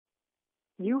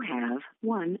You have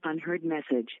one unheard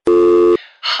message.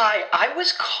 Hi, I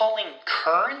was calling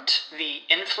Current, the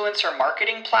influencer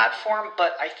marketing platform,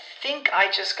 but I think I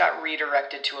just got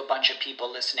redirected to a bunch of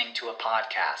people listening to a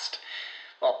podcast.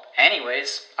 Well,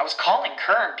 anyways, I was calling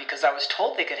Current because I was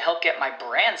told they could help get my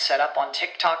brand set up on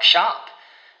TikTok Shop,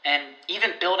 and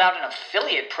even build out an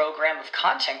affiliate program of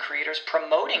content creators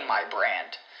promoting my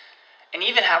brand, and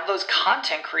even have those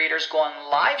content creators go on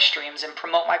live streams and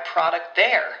promote my product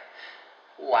there.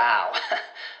 Wow,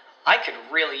 I could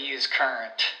really use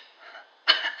Current.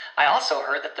 I also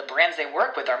heard that the brands they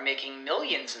work with are making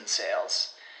millions in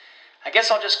sales. I guess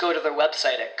I'll just go to their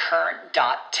website at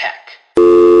current.tech.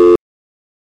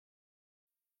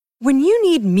 When you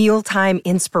need mealtime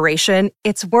inspiration,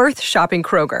 it's worth shopping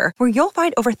Kroger, where you'll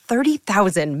find over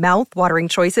 30,000 mouth-watering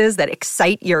choices that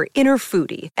excite your inner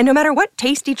foodie. And no matter what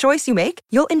tasty choice you make,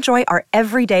 you'll enjoy our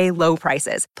everyday low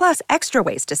prices, plus extra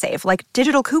ways to save, like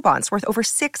digital coupons worth over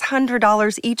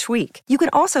 $600 each week. You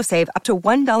can also save up to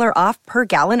 $1 off per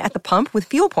gallon at the pump with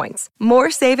fuel points.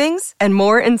 More savings and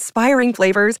more inspiring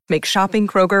flavors make shopping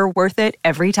Kroger worth it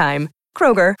every time.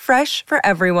 Kroger, fresh for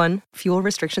everyone. Fuel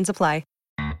restrictions apply.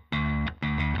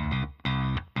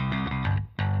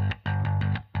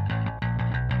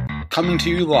 Coming to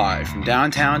you live from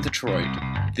downtown Detroit,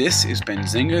 this is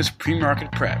Benzinga's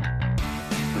PreMarket Prep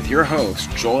with your host,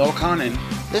 Joel Elconin.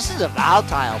 This is a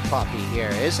volatile puppy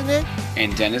here, isn't it?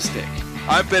 And Dennis Dick.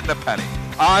 I'm bidding a penny.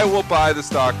 I will buy the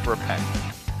stock for a penny.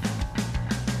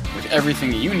 With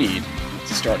everything you need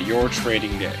to start your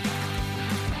trading day.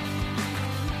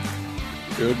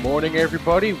 Good morning,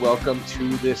 everybody. Welcome to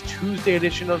this Tuesday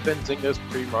edition of Benzinga's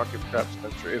PreMarket Prep.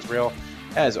 Spencer Israel,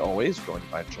 as always, joined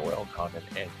by Joel Condon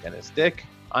and Dennis Dick.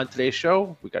 On today's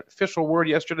show, we got official word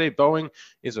yesterday. Boeing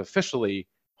is officially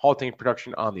halting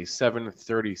production on the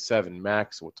 737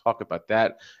 MAX. We'll talk about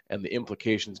that and the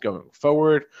implications going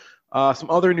forward. Some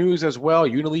other news as well.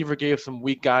 Unilever gave some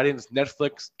weak guidance.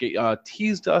 Netflix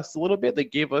teased us a little bit. They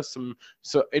gave us some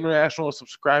international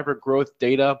subscriber growth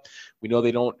data. We know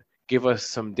they don't give us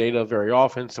some data very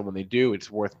often, so when they do,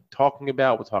 it's worth talking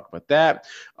about. We'll talk about that.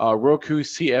 Roku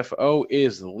CFO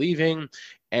is leaving,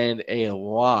 and a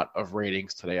lot of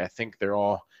ratings today. I think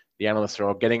the analysts are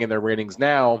all getting in their ratings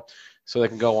now so they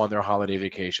can go on their holiday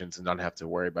vacations and not have to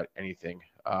worry about anything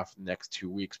for the next 2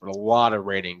 weeks. But a lot of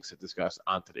ratings to discuss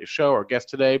on today's show. Our guest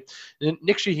today,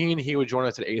 Nick Shaheen, he would join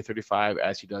us at 8:35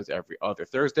 as he does every other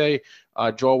Thursday.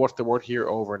 Joel, what's the word here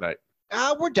overnight?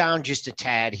 We're down just a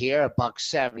tad here,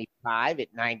 $1.75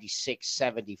 at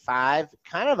 96.75.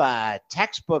 Kind of a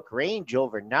textbook range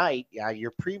overnight.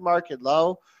 Your pre-market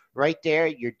low right there,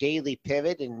 your daily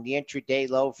pivot, and the intraday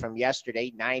low from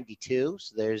yesterday, 92.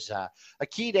 So there's a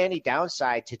key to any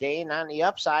downside today. And on the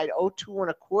upside,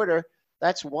 02.25.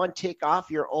 That's one tick off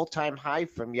your all-time high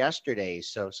from yesterday.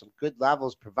 So some good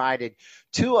levels provided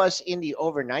to us in the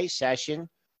overnight session.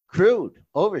 Crude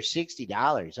over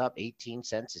 $60, up 18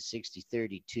 cents at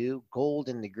 60.32. Gold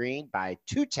in the green by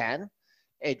 210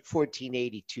 at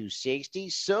 1482.60.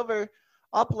 Silver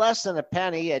up less than a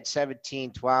penny at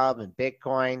 17.12, and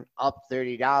Bitcoin up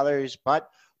 $30, but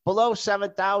below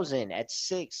 7,000 at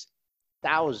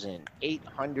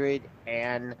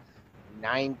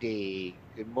 6,890.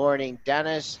 Good morning,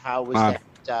 Dennis. How was that?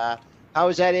 How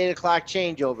was that 8 o'clock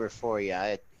changeover for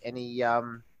you?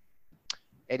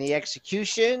 Any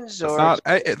executions?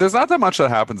 There's not that much that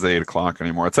happens at 8 o'clock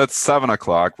anymore. It's at 7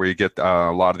 o'clock where you get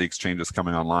a lot of the exchanges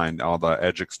coming online. All the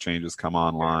edge exchanges come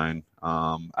online.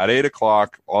 At 8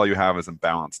 o'clock, all you have is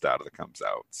imbalance data that comes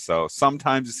out. So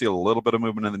sometimes you see a little bit of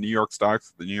movement in the New York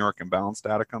stocks. The New York imbalance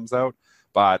data comes out.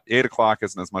 But 8 o'clock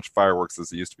isn't as much fireworks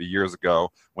as it used to be years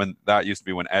ago, when that used to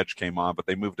be when Edge came on, but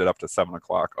they moved it up to 7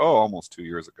 o'clock, almost 2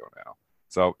 years ago now.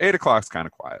 So 8 o'clock's kind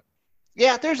of quiet.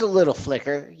 Yeah, there's a little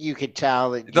flicker. You could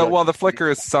tell. The flicker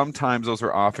is sometimes those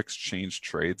are off-exchange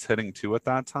trades hitting too at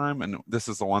that time. And this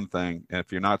is the one thing, if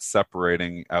you're not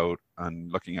separating out and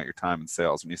looking at your time and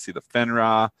sales, when you see the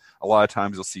FINRA, a lot of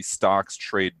times you'll see stocks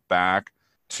trade back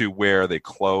to where they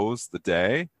close the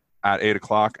day at 8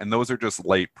 o'clock. And those are just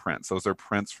late prints. Those are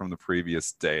prints from the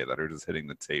previous day that are just hitting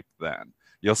the tape then.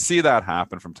 You'll see that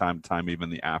happen from time to time, even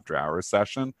the after-hours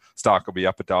session. Stock will be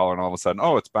up $1 and all of a sudden,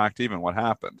 it's back to even. What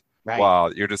happened? Right.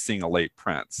 Well, you're just seeing a late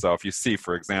print. So if you see,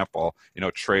 for example,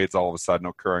 trades all of a sudden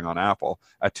occurring on Apple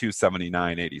at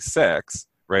 279.86,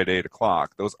 right at 8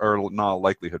 o'clock, those are not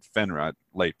likelihood FINRA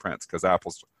late prints because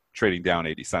Apple's trading down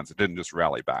 80 cents. It didn't just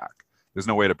rally back. There's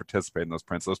no way to participate in those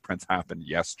prints. Those prints happened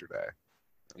yesterday.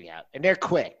 Yeah, and they're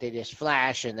quick. They just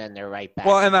flash and then they're right back.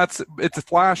 Well, and it's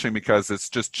flashing because it's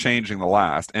just changing the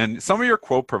last. And some of your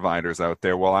quote providers out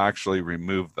there will actually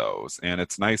remove those, and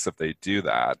it's nice if they do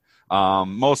that.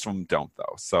 Most of them don't,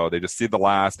 though. So they just see the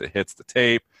last, it hits the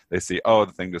tape. They see, oh,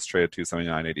 the thing just traded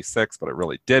 279.86, but it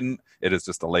really didn't. It is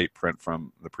just a late print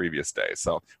from the previous day.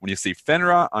 So when you see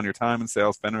FINRA on your time and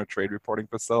sales, FINRA trade reporting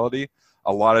facility,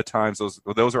 a lot of times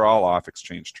those are all off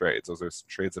exchange trades. Those are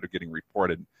trades that are getting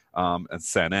reported and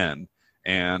sent in.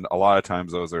 And a lot of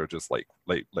times those are just late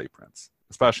prints,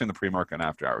 especially in the pre-market and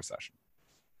after-hour session.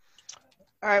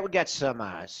 All right, we got some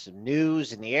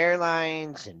news in the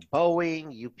airlines and Boeing,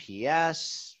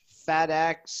 UPS,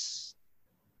 FedEx.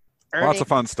 Lots of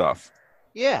fun stuff.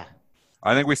 Yeah.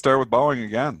 I think we start with Boeing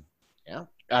again. Yeah.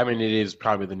 I mean, it is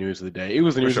probably the news of the day. It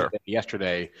was the news of the day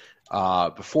yesterday.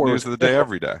 Before news of the day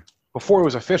every day. Before it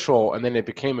was official, and then it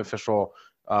became official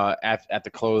at the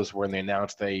close when they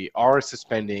announced they are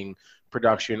suspending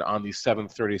production on the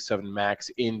 737 MAX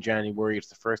in January. It's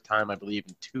the first time, I believe,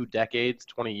 in 2 decades,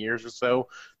 20 years or so,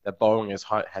 that Boeing has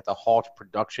had to halt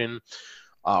production.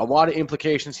 A lot of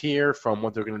implications here, from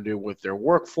what they're going to do with their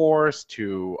workforce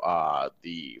to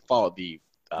the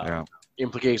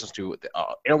implications to the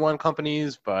airline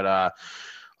companies. But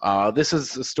this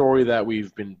is a story that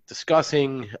we've been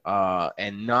discussing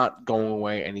and not going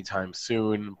away anytime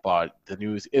soon. But the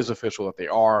news is official that they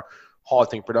are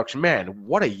halting production. Man,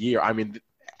 what a year. I mean,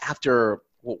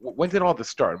 when did all this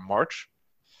start? In March?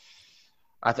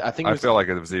 I feel like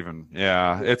it was even,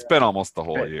 it's been almost the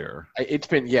whole year. It's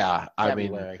been,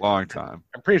 long time.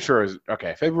 I'm pretty sure it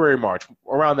was, February, March,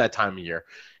 around that time of year.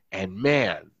 And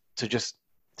man, to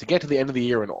get to the end of the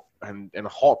year and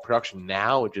halt production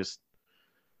now, it just,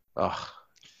 ugh.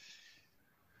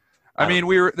 I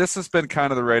mean, this has been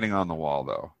kind of the writing on the wall,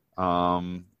 though.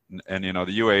 And,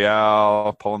 the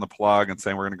UAL pulling the plug and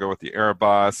saying we're going to go with the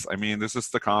Airbus. I mean, there's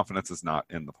just the confidence is not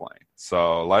in the plane.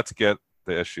 So let's get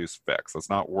the issues fixed.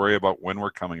 Let's not worry about when we're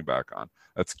coming back on.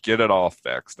 Let's get it all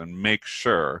fixed and make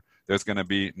sure there's going to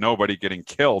be nobody getting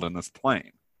killed in this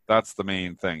plane. That's the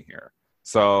main thing here.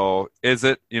 So is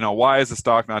it, why is the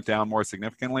stock not down more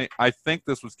significantly? I think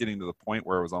this was getting to the point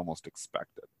where it was almost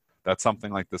expected that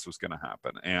something like this was going to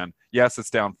happen. And yes,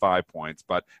 it's down 5 points,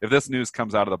 but if this news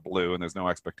comes out of the blue and there's no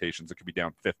expectations, it could be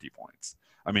down 50 points.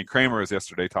 I mean, Kramer was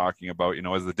yesterday talking about,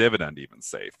 is the dividend even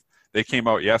safe? They came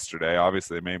out yesterday.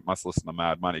 Obviously, they must listen to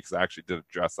Mad Money because I actually did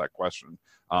address that question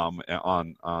and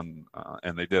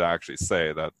they did actually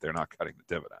say that they're not cutting the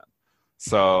dividend.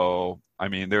 So, I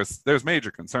mean, there's major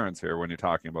concerns here when you're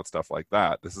talking about stuff like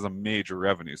that. This is a major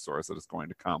revenue source that is going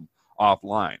to come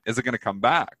offline. Is it going to come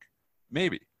back?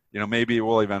 Maybe. Maybe it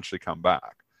will eventually come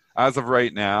back. As of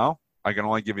right now, I can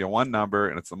only give you one number,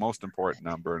 and it's the most important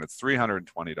number, and it's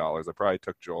 $320. I probably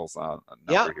took Joel's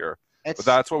number here. But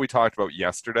that's what we talked about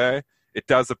yesterday. It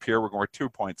does appear we're 2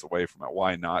 points away from it.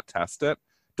 Why not test it?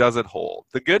 Does it hold?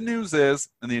 The good news is,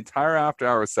 in the entire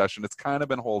after-hours session, it's kind of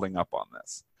been holding up on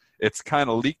this. It's kind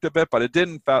of leaked a bit, but it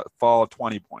didn't fall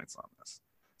 20 points on this.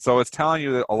 So it's telling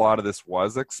you that a lot of this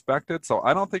was expected. So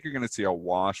I don't think you're going to see a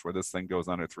wash where this thing goes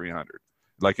under 300.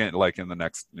 Like in the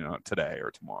next, today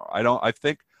or tomorrow. I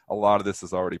think a lot of this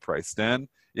is already priced in.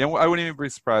 I wouldn't even be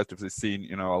surprised if we've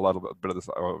seen, a little bit of this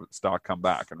stock come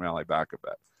back and rally back a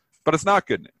bit. But it's not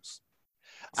good news.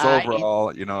 So overall,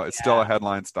 it's still a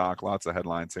headline stock. Lots of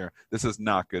headlines here. This is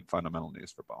not good fundamental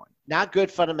news for Boeing. Not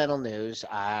good fundamental news.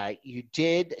 You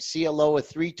did see a low of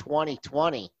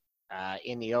 320.20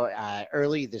 in the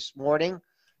early this morning.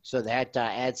 So that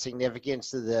adds significance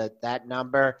to that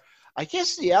number. I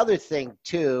guess the other thing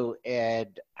too,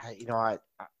 and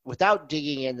without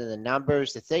digging into the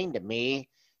numbers, the thing to me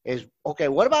is, okay,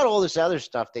 what about all this other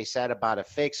stuff they said about a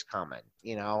fix coming?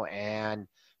 And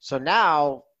so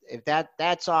now if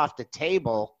that's off the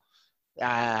table,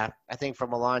 I think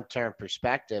from a long-term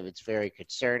perspective, it's very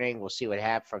concerning. We'll see what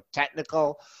happens from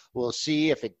technical. We'll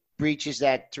see if it breaches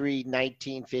that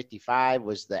 319.55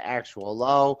 was the actual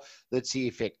low. Let's see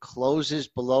if it closes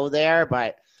below there,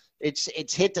 but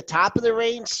it's hit the top of the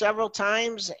range several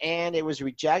times, and it was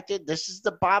rejected. This is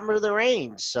the bottom of the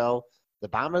range. So the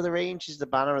bottom of the range is the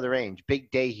bottom of the range. Big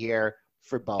day here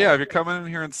for Boeing. Yeah, if you're coming in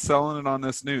here and selling it on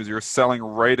this news, you're selling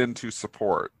right into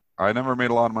support. I never made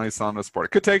a lot of money selling to support.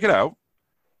 It could take it out,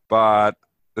 but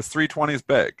this 320 is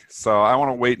big. So I want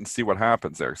to wait and see what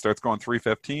happens there. It starts going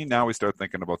 315. Now we start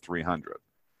thinking about 300.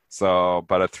 So,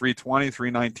 but at 320,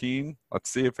 319, let's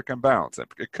see if it can bounce.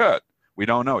 It could. We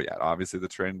don't know yet. Obviously, the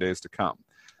trading days to come.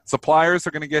 Suppliers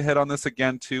are going to get hit on this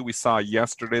again, too. We saw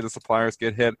yesterday the suppliers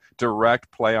get hit.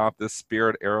 Direct play off this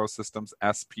Spirit Aerosystems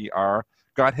SPR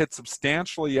got hit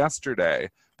substantially yesterday,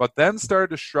 but then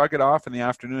started to shrug it off in the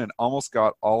afternoon and almost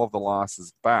got all of the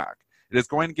losses back. It is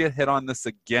going to get hit on this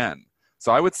again.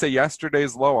 So I would say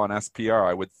yesterday's low on SPR,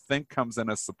 I would think comes in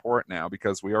as support now,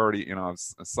 because we already,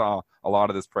 saw a lot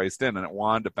of this priced in, and it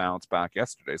wanted to bounce back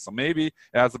yesterday. So maybe it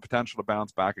has the potential to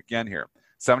bounce back again here.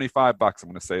 $75, I'm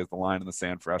going to say, is the line in the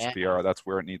sand for SPR. That's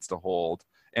where it needs to hold.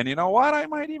 And you know what? I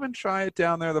might even try it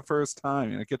down there the first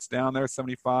time. It gets down there,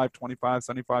 75, 25,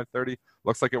 75, 30.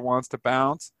 Looks like it wants to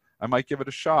bounce. I might give it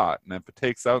a shot. And if it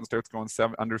takes out and starts going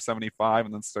under 75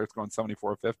 and then starts going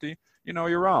 74.50,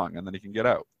 you're wrong, and then you can get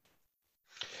out.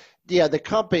 Yeah, the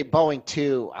company, Boeing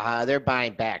too, they're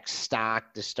buying back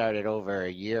stock. This started over a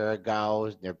year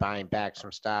ago. They're buying back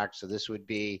some stock. So this would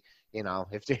be,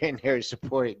 if they're in there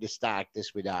supporting the stock,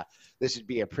 this would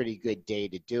be a pretty good day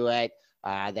to do it.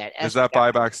 Is that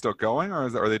buyback still going, or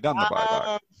are they done the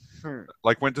buyback?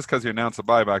 Like just because you announce a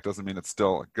buyback doesn't mean it's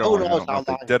still going. I don't know if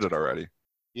they did it already.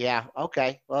 Yeah.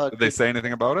 Okay. Well, did they say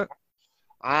anything about it?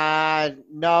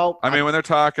 No. I mean, when they're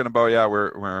talking about,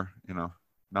 we're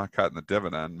not cutting the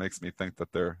dividend, makes me think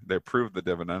that they approved the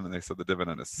dividend and they said the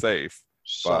dividend is safe.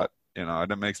 So, but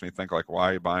it makes me think, like, why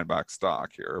are you buying back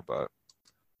stock here? But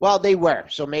well, they were,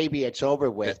 so maybe it's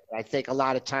over with. I think a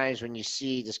lot of times when you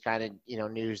see this kind of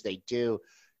news, they do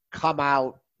come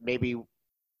out, maybe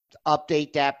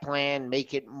update that plan,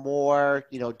 make it more,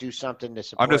 do something to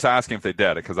support. I'm just asking if they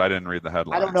did it, because I didn't read the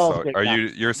headline. I don't know. So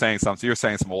you're saying something? You're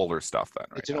saying some older stuff then,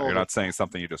 right? You're not saying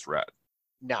something you just read.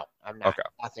 No, I'm not.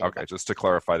 Okay. Just to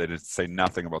clarify, they didn't say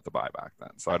nothing about the buyback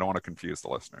then, so I don't want to confuse the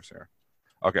listeners here.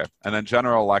 Okay, and then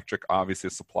General Electric, obviously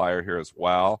a supplier here as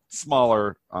well.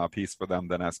 Smaller piece for them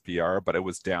than SPR, but it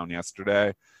was down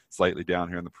yesterday, slightly down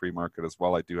here in the pre-market as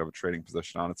well. I do have a trading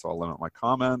position on it, so I'll limit my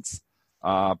comments.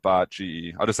 But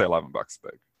GE, I'll just say $11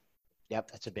 big.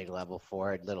 Yep, that's a big level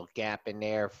for it. Little gap in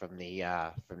there from the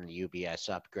UBS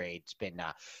upgrade. It's been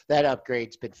that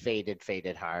upgrade's been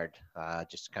faded hard.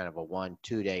 Just kind of a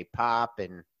 1-2 day pop,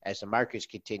 and as the markets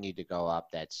continue to go up,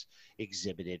 that's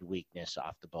exhibited weakness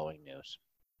off the Boeing news.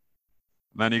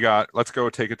 Then let's go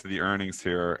take it to the earnings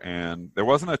here. And there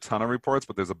wasn't a ton of reports,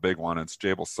 but there's a big one. It's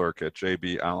Jabil Circuit.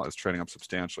 JBL is trading up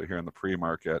substantially here in the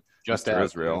pre-market. Just Mr. out,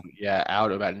 Israel. Yeah,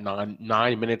 out about 9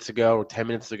 minutes ago or 10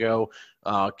 minutes ago.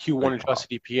 Q1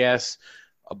 adjusted EPS,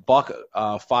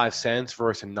 $1.05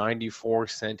 versus a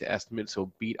 94-cent estimate.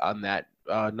 So beat on that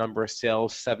number of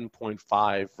sales,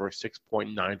 7.5 versus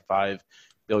 $6.95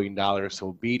 billion.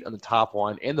 So beat on the top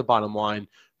line and the bottom line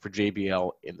for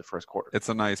JBL in the first quarter. It's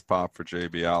a nice pop for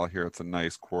JBL here. It's a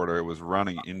nice quarter. It was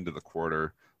running into the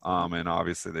quarter, and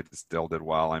obviously they still did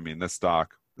well. I mean, this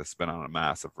stock has been on a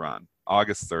massive run.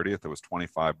 August 30th, it was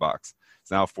 $25.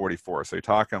 It's now $44. So you're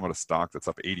talking about a stock that's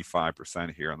up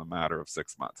 85% here in the matter of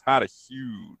 6 months. Had a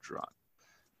huge run.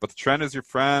 But the trend is your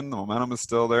friend. The momentum is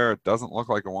still there. It doesn't look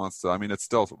like it wants to. I mean, it's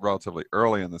still relatively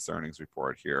early in this earnings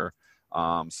report here.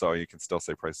 So you can still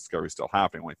say price discovery is still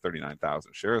happening. Only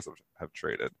 39,000 shares have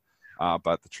traded.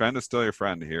 But the trend is still your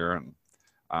friend here. And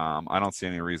I don't see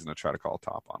any reason to try to call a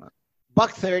top on it.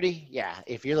 $1.30, yeah.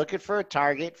 If you're looking for a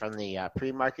target from the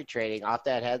pre-market trading off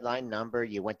that headline number,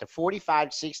 you went to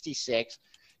 45.66.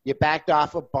 You backed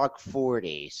off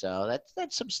 $1.40. So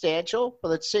that's substantial. But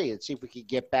let's see if we can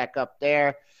get back up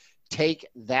there, take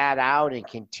that out and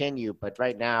continue. But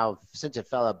right now, since it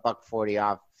fell at $1.40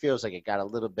 off, feels like it got a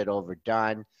little bit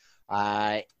overdone.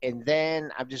 And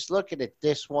then I'm just looking at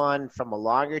this one from a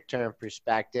longer term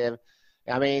perspective.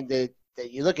 I mean,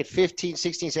 you look at 15,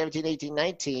 16, 17, 18,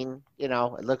 19,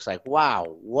 it looks like, wow,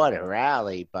 what a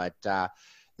rally. But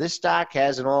this stock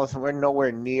we're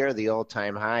nowhere near the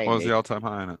all-time high. What was the all-time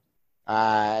high in it?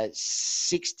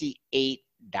 $68.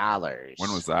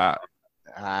 When was that?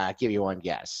 I'll give you one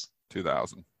guess.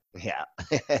 2000. Yeah,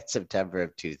 September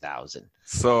of 2000.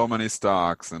 So many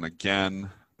stocks. And again,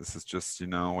 this is just,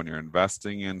 when you're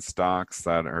investing in stocks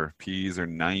that are P's are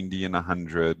 90 and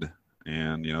 100,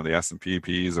 and, the S&P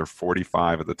P's are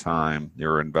 45 at the time,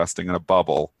 you're investing in a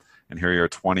bubble. And here you are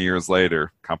 20 years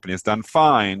later, company has done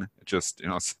fine. It just,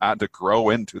 it's had to grow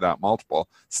into that multiple.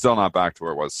 Still not back to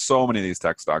where it was. So many of these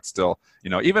tech stocks still,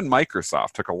 even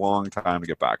Microsoft took a long time to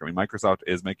get back. I mean, Microsoft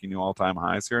is making new all-time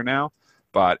highs here now.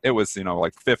 But it was,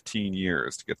 like 15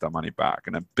 years to get that money back,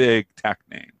 and a big tech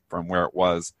name from where it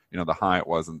was, the high it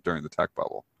was during the tech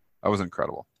bubble. That was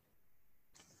incredible.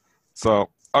 So,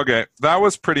 okay, that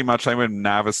was pretty much, I went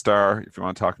Navistar, if you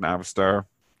want to talk Navistar.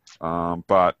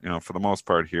 But, for the most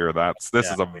part here, this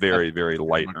is a very, very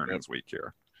light earnings week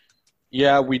here.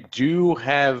 Yeah, we do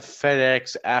have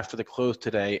FedEx after the close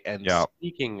today. And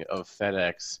speaking of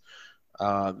FedEx,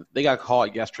 they got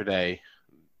caught yesterday.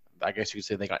 I guess you could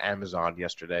say they got Amazon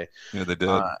yesterday. Yeah, they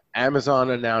did.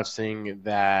 Amazon announcing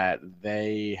that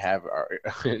they are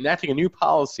enacting a new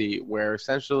policy where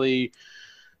essentially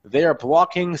they are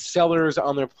blocking sellers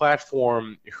on their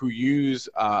platform who use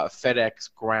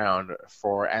FedEx Ground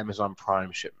for Amazon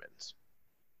Prime shipments.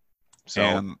 So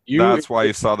and that's why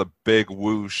you saw the big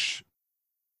whoosh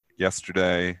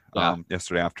yesterday.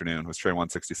 Yesterday afternoon was trading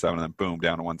 167 and then boom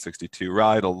down to 162.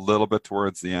 Rallied a little bit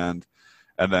towards the end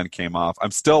and then came off.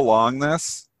 I'm still long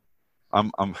this.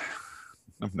 I'm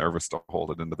nervous to hold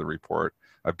it into the report.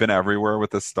 I've been everywhere with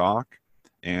this stock,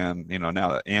 and now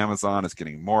that Amazon is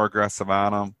getting more aggressive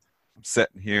on them, I'm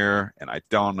sitting here and I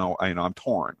don't know. I'm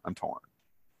torn.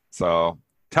 So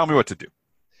tell me what to do.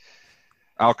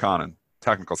 Al Conan,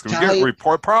 technicals. Can we get a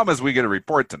report? Problem is we get a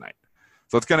report tonight.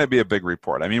 So it's going to be a big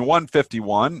report.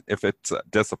 151, if it's a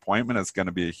disappointment, is going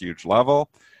to be a huge level.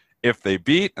 If they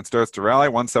beat and starts to rally,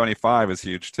 175 is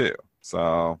huge too.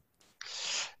 So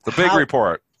it's a big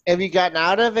report. Have you gotten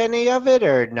out of any of it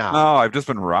or no? No, I've just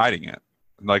been riding it.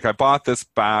 Like I bought this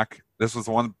back. This was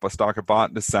the one stock I bought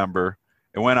in December.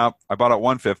 It went up. I bought it at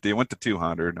 150. It went to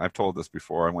 200. I've told this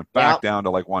before. I went back down to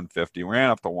like 150. Ran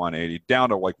up to 180. Down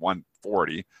to like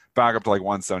 140. Back up to like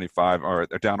 175 or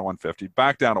down to 150.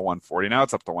 Back down to 140. Now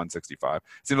it's up to 165.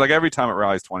 Seems like every time it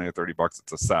rallies 20 or 30 bucks,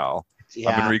 it's a sell.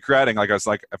 Yeah. I've been regretting. Like I was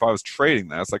like, if I was trading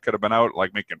this, I could have been out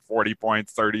like making 40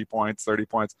 points, 30 points, 30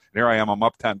 points. And here I am. I'm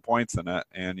up 10 points in it,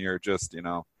 and you're just, it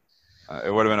would have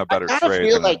been a better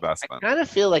trade than an investment. I kind of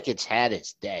feel like it's had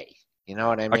its day. You know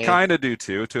what I mean? I kind of do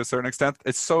too, to a certain extent.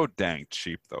 It's so dang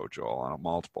cheap though, Joel, on a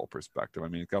multiple perspective.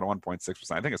 It's got a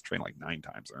 1.6%. I think it's trading like 9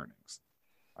 times earnings.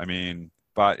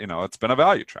 But it's been a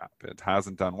value trap. It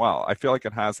hasn't done well. I feel like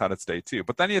it has had its day too.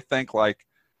 But then you think like,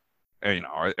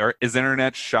 is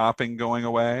internet shopping going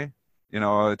away?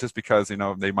 Just because,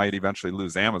 they might eventually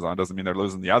lose Amazon doesn't mean they're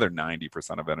losing the other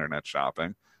 90% of internet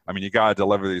shopping. You got to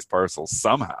deliver these parcels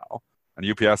somehow. And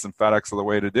UPS and FedEx are the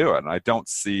way to do it. And I don't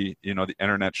see, the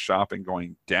internet shopping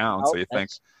going down. So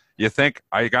you think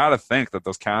I got to think that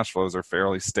those cash flows are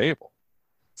fairly stable.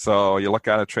 So you look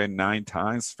at it trading 9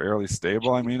 times, fairly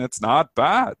stable. It's not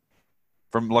bad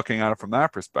from looking at it from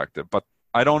that perspective. But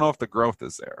I don't know if the growth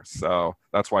is there. So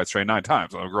that's why it's trading 9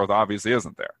 times. Well, the growth obviously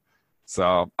isn't there.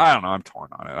 So I don't know. I'm torn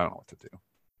on it. I don't know what to do.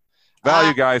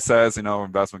 Value guy says,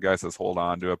 investment guy says, hold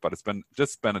on to it. But it's been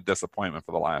a disappointment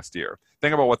for the last year.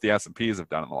 Think about what the S&Ps have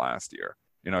done in the last year.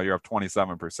 You're up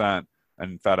 27%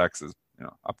 and FedEx is,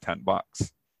 up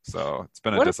 $10. So it's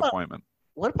been a disappointment.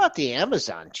 What about the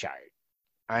Amazon chart?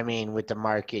 With the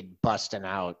market busting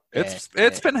out.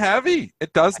 It's been heavy.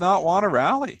 It does not want to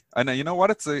rally. And you know what?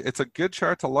 It's a good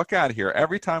chart to look at here.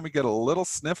 Every time we get a little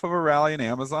sniff of a rally in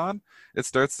Amazon, it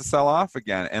starts to sell off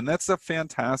again. And that's a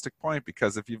fantastic point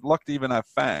because if you've looked even at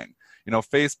FANG,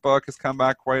 Facebook has come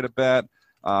back quite a bit.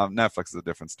 Netflix is a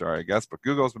different story, I guess. But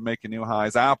Google's been making new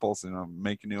highs. Apple's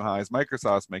making new highs.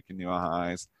 Microsoft's making new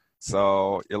highs.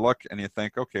 So you look and you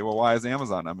think, okay, well, why is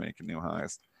Amazon not making new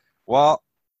highs? Well,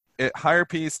 higher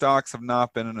PE stocks have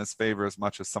not been in its favor as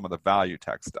much as some of the value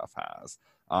tech stuff has.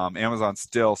 Amazon's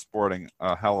still sporting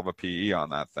a hell of a PE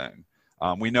on that thing.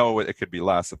 We know it could be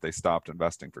less if they stopped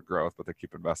investing for growth, but they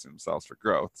keep investing themselves for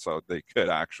growth. So they could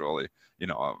actually,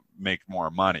 make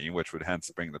more money, which would hence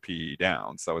bring the PE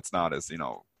down. So it's not as,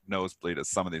 nosebleed as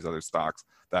some of these other stocks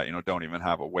that, don't even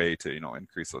have a way to,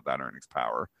 increase that earnings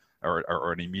power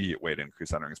or an immediate way to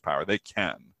increase that earnings power. They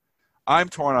can. I'm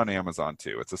torn on Amazon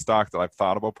too. It's a stock that I've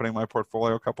thought about putting in my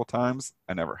portfolio a couple times.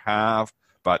 I never have,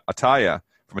 but I'll tell you,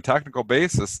 from a technical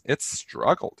basis, it's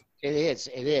struggled. It is,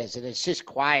 and it's just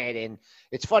quiet. And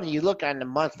it's funny, you look on the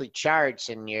monthly charts,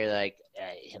 and you're like,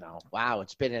 wow,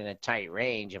 it's been in a tight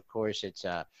range. Of course, it's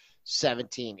a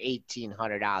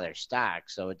 $1,800 stock,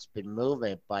 so it's been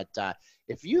moving. But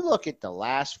if you look at the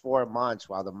last 4 months,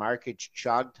 while the market's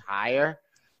chugged higher,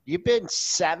 you've been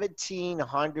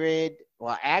 1,700.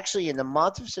 Well, actually, in the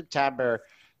month of September,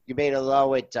 you made a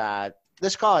low at,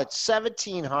 let's call it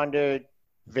 1,700,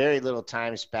 very little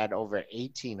time spent, over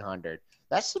 1,800.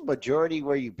 That's the majority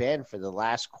where you've been for the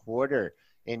last quarter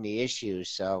in the issue.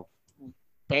 So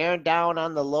bearing down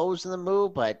on the lows of the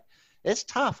move, but it's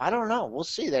tough. I don't know. We'll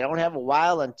see. They don't have a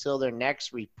while until their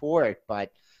next report,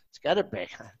 but it's got to be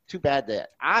too bad the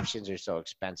options are so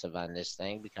expensive on this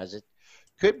thing because it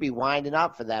could be winding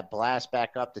up for that blast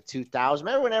back up to 2,000.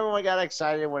 Remember when everyone got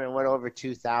excited when it went over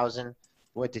 2,000,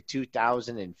 went to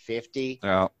 2,050?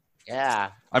 Yeah.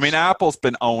 Apple's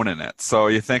been owning it. So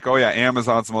you think, oh, yeah,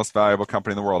 Amazon's the most valuable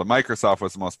company in the world. And Microsoft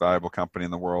was the most valuable company in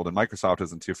the world. And Microsoft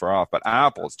isn't too far off. But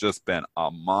Apple's just been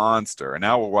a monster. And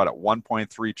now we're, at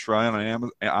 $1.3 trillion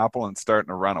on Apple and starting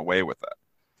to run away with it.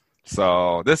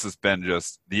 So this has been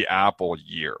just the Apple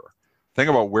year. Think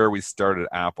about where we started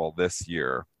Apple this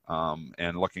year.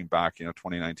 And looking back,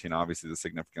 2019, obviously the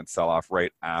significant sell-off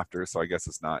right after. So I guess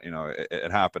it's not,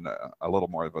 it happened a little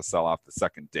more of a sell-off the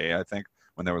second day, I think,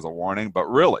 when there was a warning. But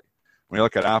really, when you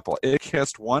look at Apple, it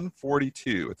kissed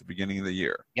 142 at the beginning of the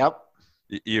year. Yep.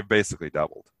 You've basically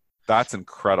doubled. That's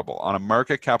incredible. On a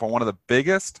market cap on one of the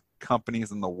biggest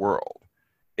companies in the world,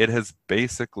 it has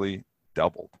basically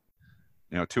doubled.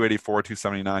 284,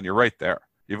 279, you're right there.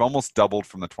 You've almost doubled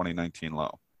from the 2019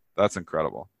 low. That's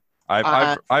incredible.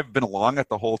 I've been long it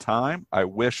the whole time. I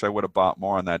wish I would have bought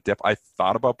more on that dip. I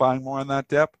thought about buying more on that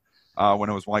dip when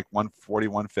it was like 140,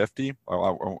 150,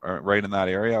 or right in that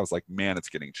area. I was like, man, it's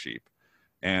getting cheap.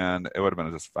 And it would have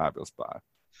been just a fabulous buy.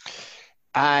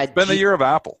 It's been the year of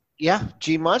Apple. Yeah,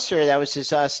 G Munster, that was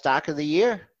his stock of the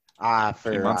year.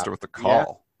 G Munster with the call. Yeah,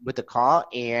 with the call.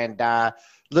 And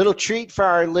little treat for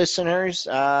our listeners.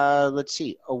 Let's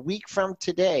see, a week from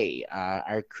today,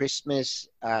 our Christmas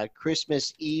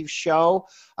Eve show,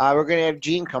 we're going to have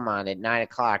Gene come on at 9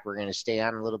 o'clock. We're going to stay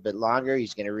on a little bit longer.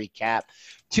 He's going to recap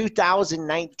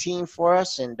 2019 for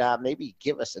us and maybe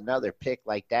give us another pick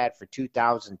like that for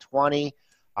 2020.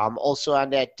 Also on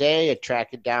that day,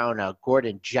 tracking down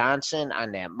Gordon Johnson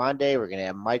on that Monday. We're going to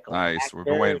have Michael. Nice. Pachter, We've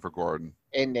been waiting for Gordon.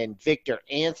 And then Victor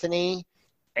Anthony.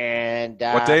 And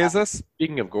what day is this?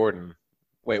 Speaking of Gordon,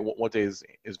 wait, what day is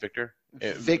Victor?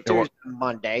 Victor's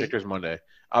Monday. Victor's Monday.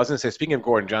 I was going to say, speaking of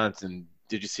Gordon Johnson,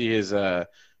 did you see his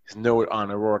note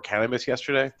on Aurora Cannabis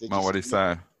yesterday? What did he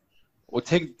say? Well,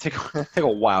 take a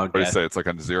wild guess. What did he say? It's like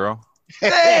a zero?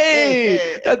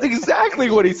 Hey! That's exactly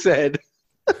what he said.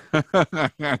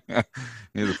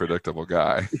 He's a predictable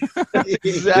guy.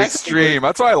 Exactly. Extreme.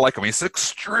 That's why I like him. He's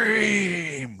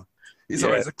extreme. He's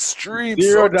always extreme.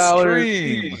 $0,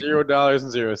 extreme.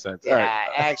 $0.00. Yeah, right.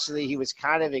 Actually, he was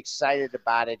kind of excited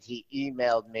about it. He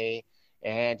emailed me,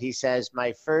 and he says,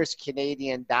 my first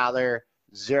Canadian dollar,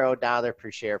 $0 per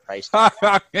share price.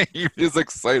 He's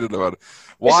excited about it.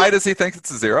 Why does he think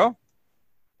it's a zero?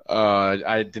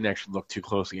 I didn't actually look too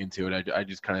closely into it. I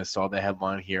just kind of saw the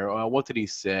headline here. What did he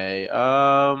say? He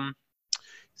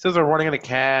says they're running out of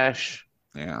cash.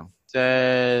 Yeah.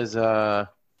 Says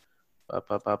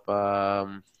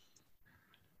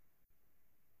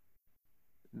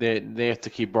they have to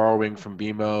keep borrowing from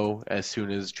BMO as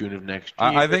soon as June of next year.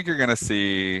 I think you're going to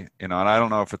see, and I don't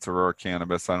know if it's Aurora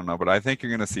Cannabis, I don't know, but I think you're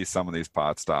going to see some of these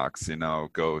pot stocks,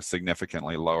 go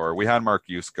significantly lower. We had Mark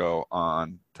Yusko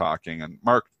on talking, and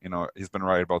Mark, he's been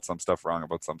right about some stuff, wrong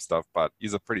about some stuff, but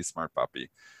he's a pretty smart puppy.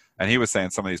 And he was saying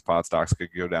some of these pot stocks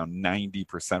could go down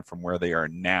 90% from where they are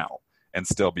now and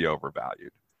still be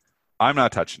overvalued. I'm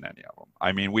not touching any of them.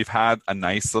 I mean, we've had a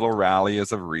nice little rally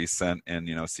as of recent in,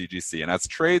 CGC. And that's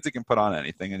trades you can put on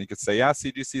anything. And you could say, yeah,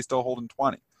 CGC is still holding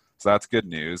 20. So that's good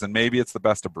news. And maybe it's the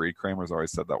best of breed. Kramer's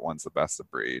always said that one's the best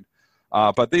of breed.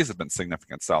 But these have been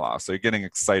significant sell-offs. So you're getting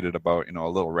excited about, a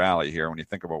little rally here when you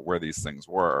think about where these things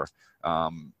were.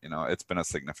 It's been a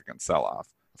significant sell-off.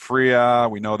 Freya,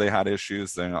 we know they had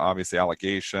issues. Obviously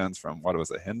allegations from, what was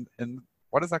it?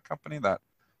 What is that company that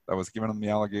was giving them the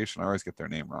allegation? I always get their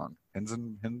name wrong.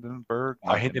 Hindenburg?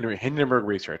 Hindenburg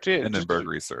Research. Yeah, Hindenburg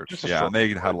Research. Yeah, and they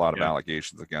had a lot of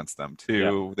allegations against them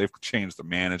too. Yeah. They've changed the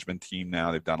management team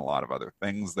now. They've done a lot of other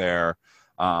things there.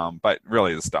 But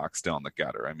really the stock's still in the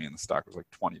gutter. I mean, the stock was like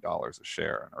 $20 a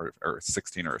share or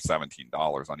 $16 or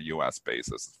 $17 on a US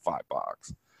basis. It's $5.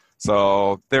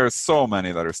 So there's so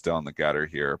many that are still in the gutter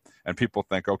here. And people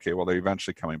think, okay, well, they're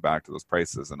eventually coming back to those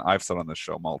prices. And I've said on this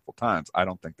show multiple times, I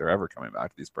don't think they're ever coming back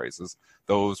to these prices.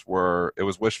 It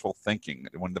was wishful thinking.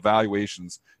 When the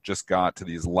valuations just got to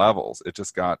these levels, it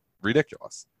just got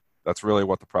ridiculous. That's really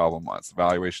what the problem was. The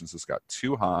valuations just got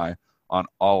too high on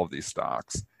all of these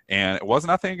stocks. And it was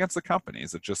nothing against the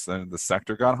companies. It just the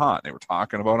sector got hot. They were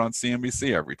talking about on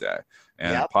CNBC every day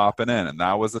and popping in, and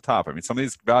that was the top. I mean, some of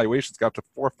these valuations got up to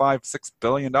 $4, $5, $6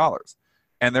 billion,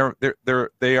 and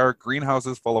they are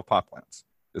greenhouses full of pot plants.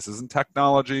 This isn't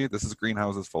technology. This is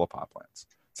greenhouses full of pot plants.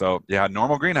 So you had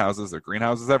normal greenhouses. There are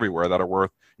greenhouses everywhere that are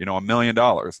worth $1 million,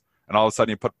 and all of a sudden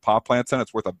you put pot plants in,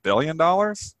 it's worth $1 billion.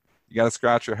 You got to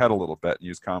scratch your head a little bit and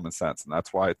use common sense. And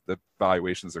that's why the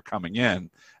valuations are coming in. And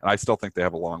I still think they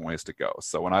have a long ways to go.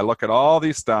 So when I look at all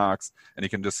these stocks, and you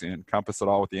can just encompass it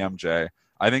all with the MJ,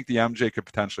 I think the MJ could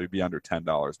potentially be under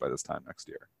 $10 by this time next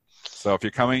year. So if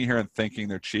you're coming here and thinking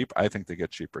they're cheap, I think they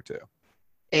get cheaper too.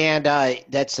 And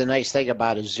that's the nice thing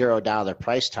about a $0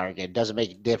 price target. It doesn't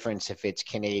make a difference if it's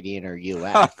Canadian or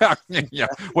U.S. Yeah.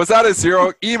 Was that a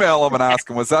zero? Email them and ask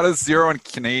them, was that a zero in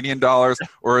Canadian dollars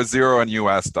or a zero in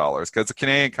U.S. dollars? Because it's a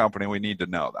Canadian company, we need to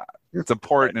know that. It's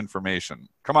important information.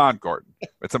 Come on, Gordon.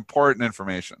 It's important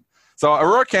information. So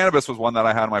Aurora Cannabis was one that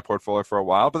I had in my portfolio for a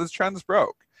while, but this trend's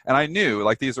broke. And I knew,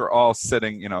 like, these are all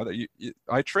sitting, that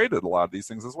I traded a lot of these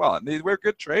things as well. And these were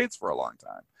good trades for a long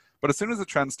time. But as soon as the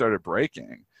trend started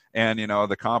breaking and,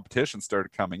 the competition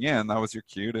started coming in, that was your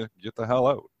cue to get the hell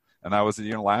out. And that was,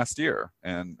 last year.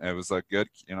 And it was a good,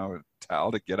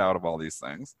 tell to get out of all these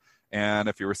things. And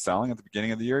if you were selling at the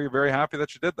beginning of the year, you're very happy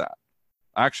that you did that.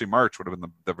 Actually, March would have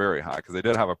been the very high because they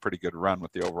did have a pretty good run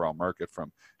with the overall market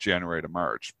from January to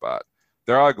March. But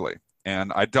they're ugly.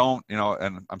 And I don't,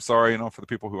 and I'm sorry, for the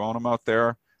people who own them out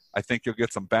there. I think you'll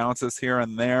get some bounces here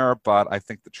and there, but I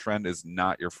think the trend is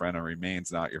not your friend and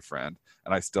remains not your friend.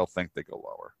 And I still think they go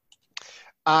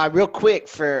lower. Real quick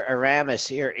for Aramis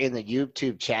here in the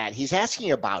YouTube chat, he's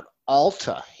asking about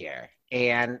Alta here.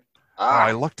 And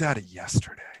I looked at it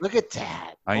yesterday. Look at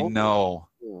that. I know.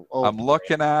 I'm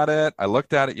looking at it. I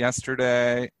looked at it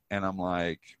yesterday, and I'm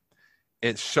like,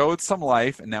 it showed some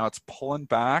life, and now it's pulling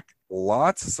back.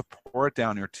 Lots of support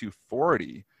down near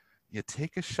 240. You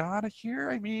take a shot of here.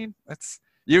 I mean,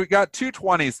 you got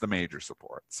 220 is the major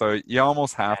support. So you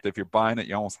almost have to, if you're buying it,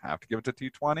 you almost have to give it to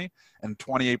 220. And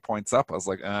 28 points up, I was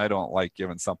like, I don't like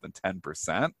giving something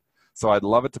 10%. So I'd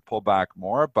love it to pull back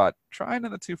more, but trying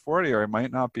in the 240 area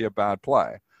might not be a bad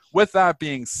play. With that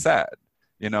being said,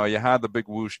 you had the big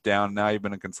whoosh down. Now you've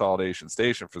been in consolidation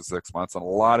station for 6 months. And a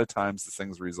lot of times the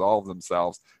things resolve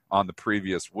themselves on the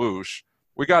previous whoosh.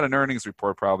 We got an earnings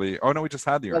report probably. Oh, no, we just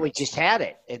had the earnings. Well, we just had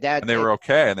it. And they were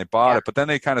okay, and they bought it. But then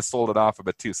they kind of sold it off a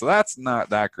bit too. So that's not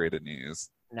that great of news.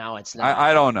 No, it's not.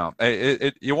 I don't know.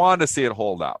 You wanted to see it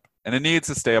hold up. And it needs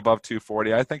to stay above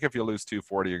 240. I think if you lose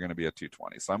 240, you're going to be at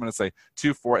 220. So I'm going to say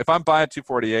 240. If I'm buying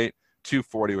 248,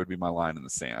 240 would be my line in the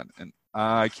sand. And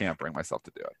I can't bring myself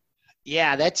to do it.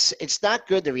 Yeah, it's not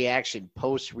good, the reaction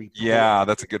post-report. Yeah,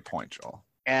 that's a good point, Joel.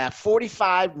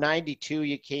 45.92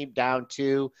 you came down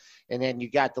to, and then you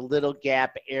got the little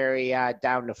gap area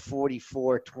down to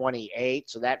 44.28.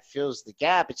 So that fills the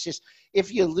gap. It's just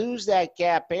if you lose that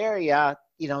gap area,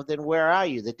 then where are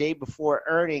you? The day before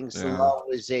earnings, the low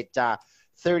was at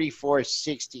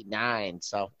 34.69.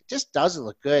 So it just doesn't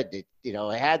look good. It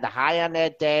had the high on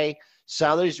that day.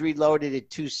 Sellers reloaded at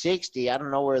 260. I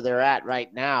don't know where they're at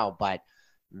right now, but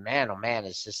man, oh man,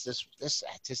 it's just this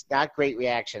just not great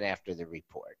reaction after the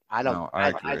report. I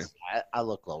agree. I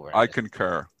look lower. I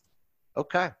concur.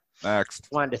 Okay. Next.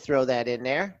 Wanted to throw that in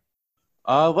there.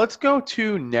 Let's go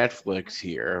to Netflix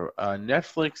here.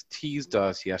 Netflix teased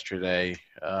us yesterday.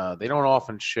 They don't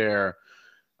often share.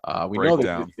 We know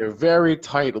that they're very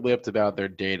tight-lipped about their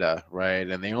data, right?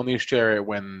 And they only share it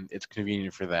when it's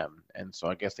convenient for them. And so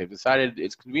I guess they've decided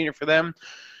it's convenient for them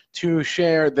to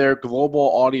share their global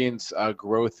audience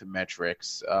growth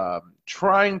metrics,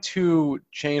 trying to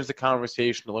change the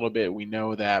conversation a little bit. We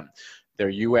know that their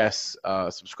U.S.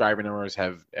 Subscriber numbers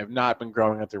have not been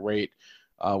growing at the rate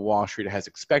Wall Street has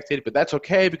expected, but that's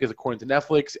okay because according to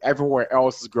Netflix, everywhere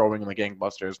else is growing like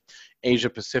gangbusters. Asia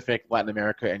Pacific, Latin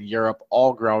America, and Europe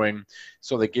all growing.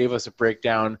 So they gave us a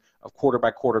breakdown of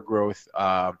quarter-by-quarter growth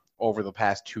over the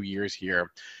past 2 years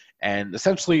here. And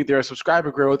essentially, their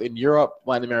subscriber growth in Europe,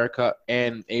 Latin America,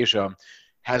 and Asia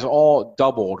has all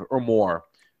doubled or more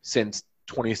since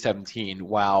 2017,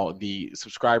 while the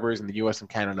subscribers in the U.S. and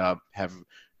Canada have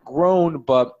grown,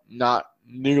 but not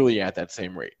nearly at that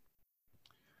same rate.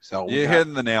 So you're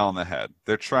hitting the nail on the head.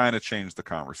 They're trying to change the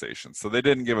conversation. So they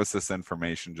didn't give us this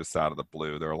information just out of the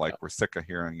blue. They're like, we're sick of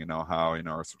hearing, how,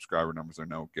 our subscriber numbers are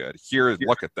no good.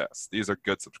 Look at this. These are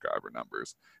good subscriber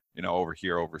numbers, over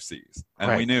here overseas.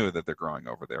 And we knew that they're growing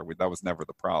over there. That was never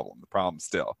the problem. The problem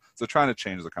still. So trying to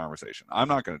change the conversation. I'm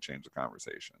not going to change the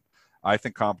conversation. I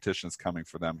think competition is coming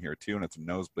for them here too, and it's a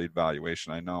nosebleed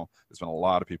valuation. I know there's been a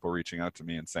lot of people reaching out to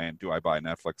me and saying, do I buy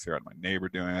Netflix here? I had my neighbor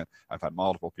doing it. I've had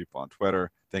multiple people on Twitter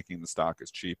thinking the stock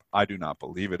is cheap. I do not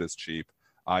believe it is cheap.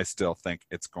 I still think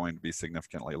it's going to be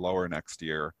significantly lower next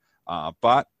year.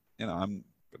 But, I'm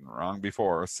been wrong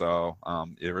before, so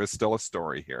there is still a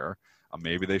story here.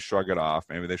 Maybe they shrug it off.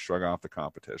 Maybe they shrug off the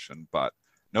competition. But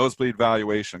nosebleed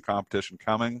valuation and competition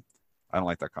coming, I don't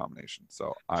like that combination.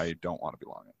 So I don't want to be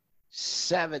long it.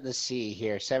 Let's see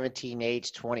here,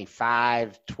 17.8,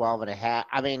 25, 12.5.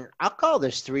 I mean, I'll call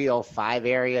this 305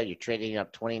 area. You're trading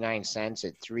up 29 cents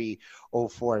at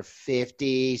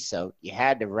 304.50. So you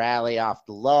had to rally off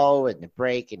the low and the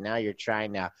break, and now you're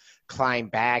trying to climb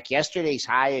back. Yesterday's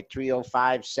high at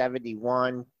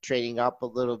 305.71, trading up a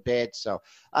little bit. So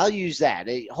I'll use that.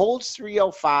 It holds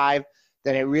 305,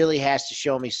 then it really has to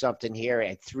show me something here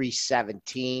at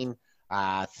 317.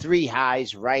 Three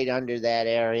highs right under that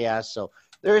area. So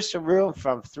there's some room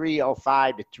from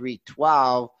 305 to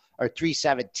 312 or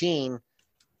 317.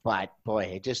 But boy,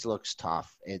 it just looks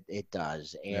tough. It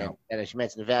does. And as you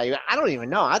mentioned, the value, I don't even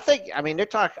know. I think they're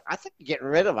talking. I think getting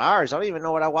rid of ours. I don't even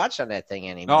know what I watch on that thing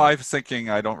anymore. No, I was thinking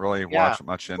I don't really watch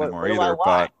much anymore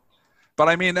either. But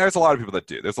I mean, there's a lot of people that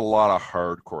do. There's a lot of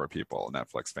hardcore people,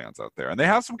 Netflix fans out there, and they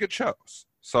have some good shows.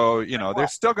 So,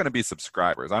 there's still going to be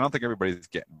subscribers. I don't think everybody's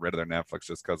getting rid of their Netflix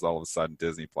just because all of a sudden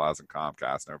Disney Plus and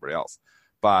Comcast and everybody else.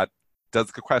 But the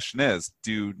question is,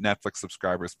 do Netflix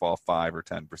subscribers fall 5 or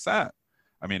 10%?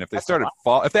 I mean, if they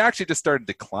if they actually just started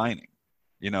declining,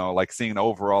 like seeing an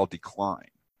overall decline,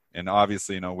 and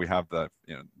obviously, we have the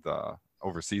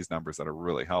overseas numbers that are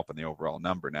really helping the overall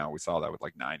number now. We saw that with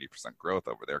like 90% growth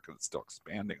over there because it's still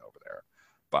expanding over there.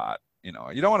 But, you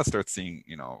don't want to start seeing,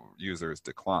 users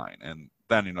decline. And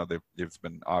then, there's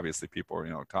been obviously people,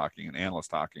 talking and analysts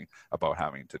talking about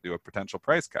having to do a potential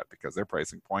price cut because their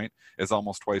pricing point is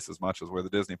almost twice as much as where the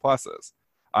Disney Plus is.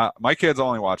 My kids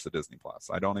only watch the Disney Plus.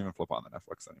 I don't even flip on the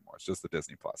Netflix anymore. It's just the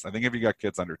Disney Plus. I think if you got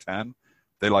kids under 10,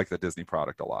 they like the Disney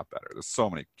product a lot better. There's so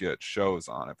many good shows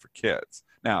on it for kids.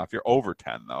 Now, if you're over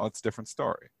 10, though, it's a different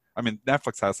story. I mean,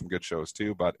 Netflix has some good shows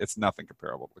too, but it's nothing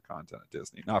comparable to the content of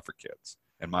Disney. Not for kids,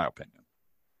 in my opinion.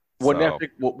 What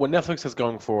Netflix has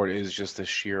going forward is just the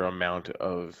sheer amount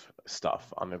of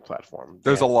stuff on their platform.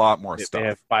 There's a lot more stuff. They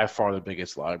have by far the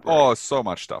biggest library. Oh, so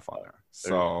much stuff on there.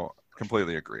 So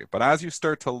completely agree. But as you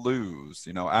start to lose,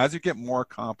 as you get more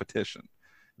competition,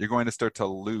 you're going to start to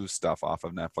lose stuff off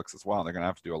of Netflix as well. They're going to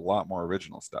have to do a lot more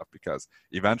original stuff because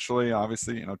eventually,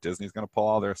 obviously, Disney's going to pull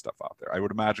all their stuff out there. I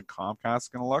would imagine Comcast's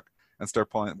going to look and start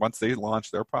pulling once they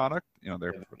launch their product.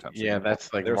 They're potentially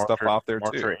that's like their stuff off there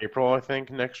March too. Or April, I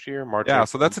think, next year.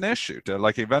 So that's an issue.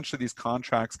 Like eventually these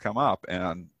contracts come up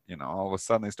and all of a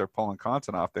sudden they start pulling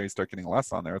content off there. You start getting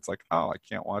less on there. It's like, oh, I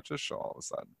can't watch this show all of a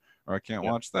sudden, or I can't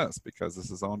watch this because this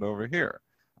is owned over here.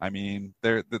 I mean,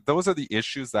 those are the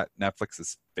issues that Netflix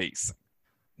is facing.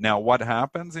 Now, what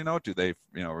happens? Do they,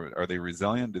 are they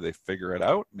resilient? Do they figure it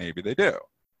out? Maybe they do.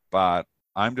 But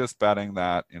I'm just betting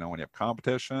that, when you have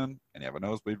competition and you have a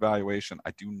nosebleed valuation,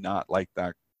 I do not like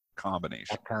that combination.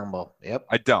 That combo, yep.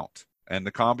 I don't. And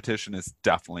the competition is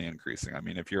definitely increasing. I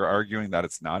mean, if you're arguing that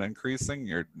it's not increasing,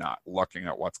 you're not looking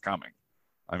at what's coming.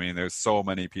 I mean, there's so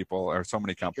many people or so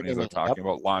many companies that are talking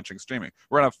about launching streaming.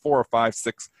 We're going to have 4 or 5,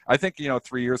 6. I think,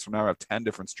 3 years from now, we have 10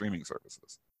 different streaming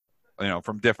services,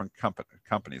 from different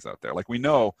companies out there. Like we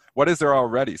know, what is there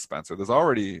already, Spencer? There's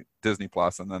already Disney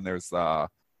Plus, and then there's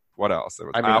what else?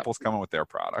 Apple's coming with their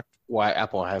product. Why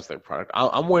Apple has their product?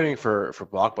 I'm waiting for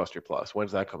Blockbuster Plus.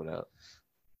 When's that coming out?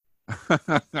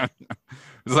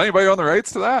 Is anybody on the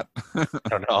rights to that? I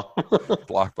don't know.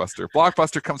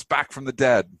 Blockbuster comes back from the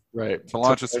dead, right? To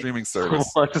launch a streaming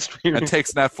service and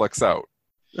takes Netflix out.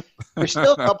 There's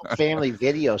still a couple family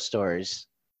video stores.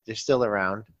 They're still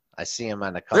around. I see them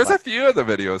on a couple. There's a few of the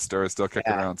video stores still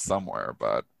kicking around somewhere,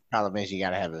 but problem is you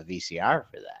got to have a VCR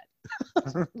for that.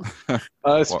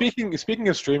 Speaking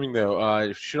of streaming,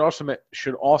 though, should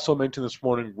also mention this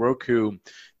morning Roku,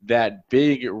 that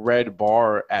big red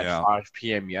bar at 5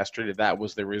 p.m. yesterday. That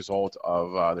was the result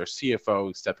of their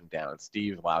CFO stepping down,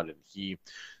 Steve Loudon. He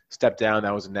stepped down.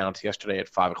 That was announced yesterday at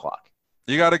 5 o'clock.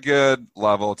 You got a good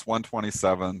level. It's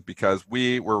 127 because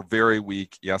we were very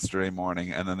weak yesterday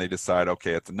morning, and then they decide,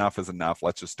 okay, enough is enough.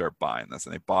 Let's just start buying this.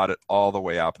 And they bought it all the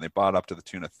way up, and they bought it up to the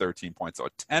tune of 13 points, so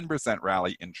a 10%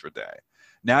 rally intraday.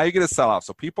 Now you get a sell-off.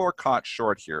 So people are caught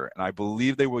short here, and I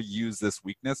believe they will use this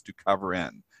weakness to cover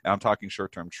in. And I'm talking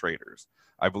short-term traders.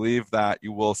 I believe that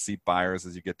you will see buyers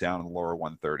as you get down in the lower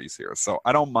 130s here. So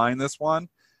I don't mind this one.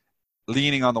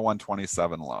 Leaning on the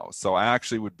 127 low. So I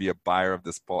actually would be a buyer of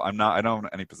this bull. I don't own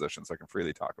any positions, so I can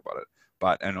freely talk about it.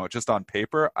 But I know just on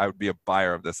paper, I would be a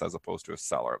buyer of this as opposed to a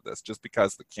seller of this, just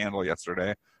because the candle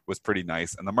yesterday was pretty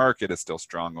nice and the market is still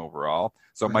strong overall.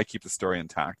 So it might keep the story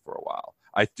intact for a while.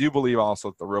 I do believe also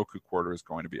that the Roku quarter is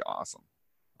going to be awesome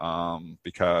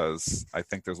because I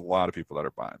think there's a lot of people that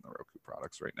are buying the Roku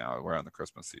products right now. We're on the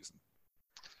Christmas season.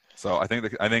 So I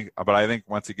think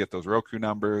once you get those Roku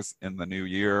numbers in the new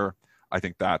year, I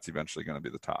think that's eventually going to be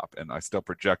the top. And I still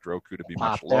project Roku to be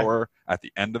much lower at the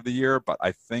end of the year, but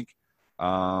I think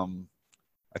you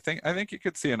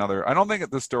could see another. I don't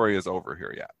think the story is over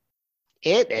here yet.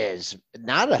 It is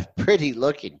not a pretty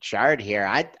looking chart here.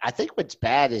 I think what's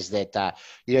bad is that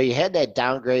you had that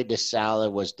downgrade to sell.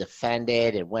 It was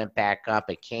defended. It went back up.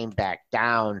 It came back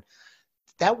down.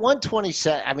 That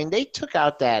 127, I mean, they took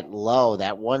out that low,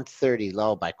 that 130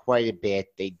 low by quite a bit.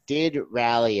 They did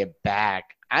rally it back.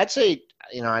 I'd say,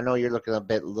 I know you're looking a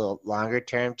little longer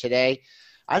term today.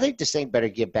 I think this thing better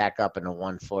get back up in a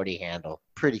 140 handle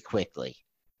pretty quickly,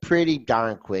 pretty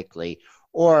darn quickly,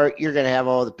 or you're going to have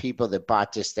all the people that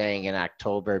bought this thing in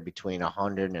October between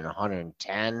 100 and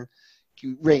 110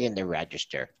 ringing the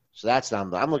register. So that's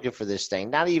what I'm looking for this thing.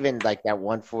 Not even like that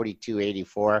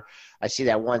 142.84. I see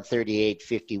that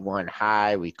 138.51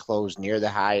 high. We closed near the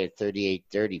high at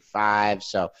 38.35.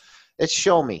 So let's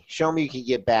show me you can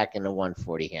get back in the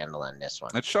 140 handle on this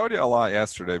one. It showed you a lot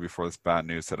yesterday before this bad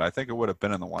news hit. I think it would have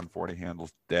been in the 140 handle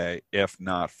today if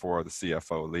not for the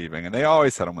CFO leaving. And they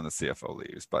always hit them when the CFO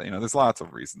leaves. But, there's lots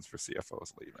of reasons for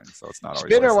CFOs leaving. So it's not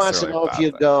always Spinner wants to know if you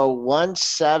thing. go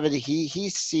 170.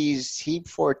 He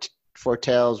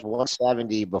foretells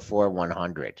 170 before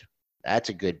 100. That's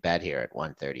a good bet here at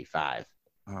 135.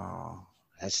 Oh,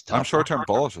 that's tough. I'm short-term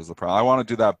bullish is the problem. I want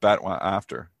to do that bet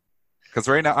after. Because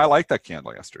right now, I like that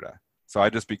candle yesterday. So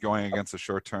I'd just be going against a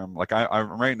short term. Like I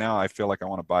right now, I feel like I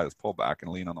want to buy this pullback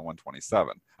and lean on the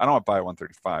 127. I don't want to buy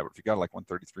 135, but if you got like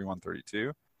 133,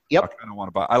 132, yep. I kind of want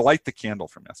to buy. I like the candle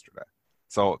from yesterday.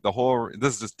 So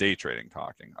this is just day trading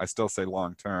talking. I still say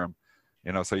long term,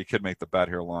 so you could make the bet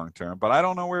here long term. But I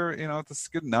don't know where, if this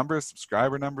good numbers,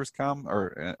 subscriber numbers come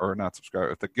or not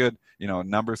subscriber, if the good,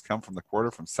 numbers come from the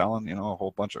quarter from selling, a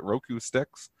whole bunch of Roku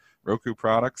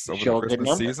products over the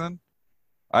Christmas season.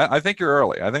 I think you're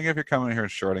early. I think if you're coming in here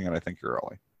and shorting it, I think you're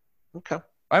early. Okay.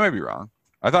 I may be wrong.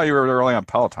 I thought you were early on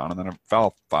Peloton, and then it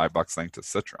fell $5 thanks to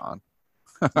Citron.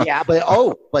 Yeah,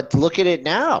 but look at it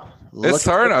now. It's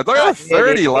hard. Look at the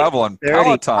 30 level on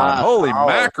Peloton. Holy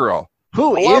mackerel.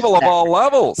 Who is level that? Of all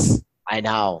levels. I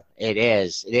know. It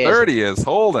is. 30 is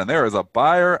holding. There is a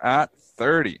buyer at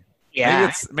 30.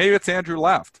 Yeah. Maybe it's Andrew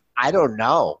Left. I don't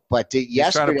know. But yesterday,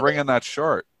 he's trying to bring in that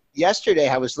short. Yesterday,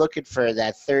 I was looking for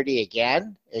that 30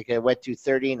 again. It went to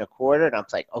 30 and a quarter, and I'm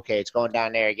like, okay, it's going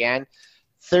down there again.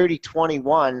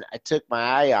 30.21, I took my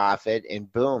eye off it,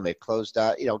 and boom, it closed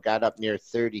up, got up near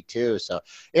 32. So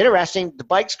interesting. The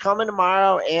bike's coming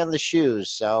tomorrow and the shoes.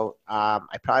 So I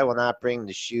probably will not bring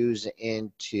the shoes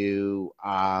into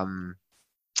might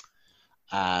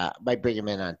bring them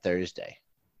in on Thursday.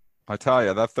 I tell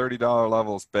you, that $30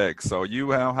 level is big. So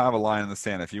you have a line in the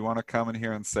sand. If you want to come in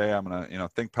here and say, I'm going to,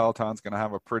 think Peloton's going to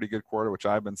have a pretty good quarter, which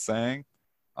I've been saying.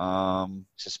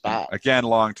 It's a spot. Again,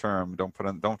 long term, don't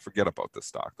forget about this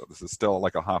stock, though. This is still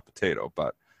like a hot potato,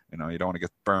 but, you don't want to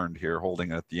get burned here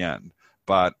holding it at the end.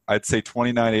 But I'd say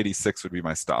 29.86 would be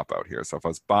my stop out here. So if I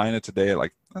was buying it today,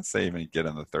 like, let's say even you get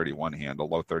in the 31 handle,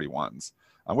 low 31s,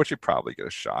 which you probably get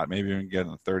a shot, maybe even get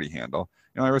in the 30 handle,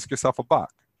 you risk yourself $1.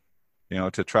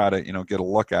 To try to, get a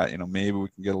look at, maybe we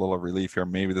can get a little relief here.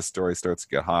 Maybe the story starts to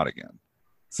get hot again.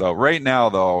 So right now,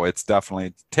 though, it's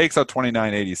definitely takes out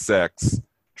 29.86,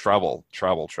 trouble.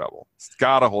 It's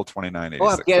got to hold 29.86.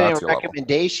 Well, I'm getting a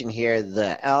recommendation here.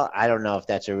 I don't know if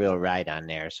that's a real ride on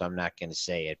there, so I'm not going to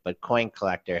say it. But Coin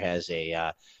Collector has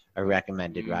a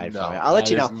recommended ride for me. I'll let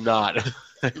you know. Not.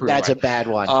 That's a bad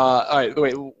one. All right,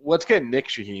 wait. Let's get Nick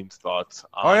Shaheen's thoughts.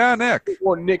 Oh yeah, Nick.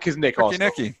 Well, Nick is Nick also.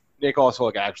 Nicky. Nick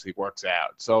also actually works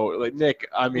out. So Nick,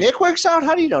 Nick works out.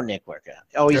 How do you know Nick works out?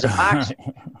 Oh, he's a boxer.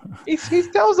 he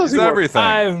tells us he's everything.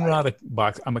 I'm not a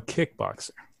boxer. I'm a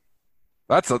kickboxer.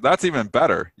 That's even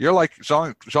better. You're like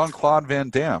Jean-Claude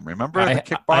Van Damme. Remember the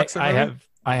kickboxer?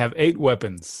 I have 8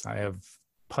 weapons. I have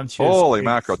punches. Holy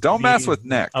mackerel! Don't mess with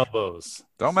Nick. Elbows.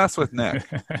 Don't mess with Nick.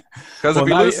 Because if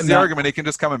he loses the argument, he can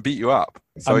just come and beat you up.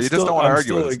 So you just don't want to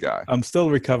argue with this guy. I'm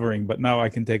still recovering, but now I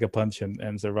can take a punch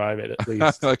and survive it at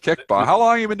least. How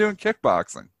long have you been doing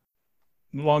kickboxing?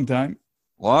 Long time.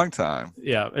 Long time.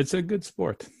 Yeah, it's a good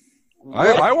sport.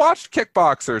 I watched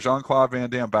Kickboxer, Jean-Claude Van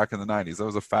Damme, back in the 90s. That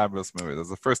was a fabulous movie. That was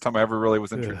the first time I ever really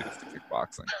was introduced to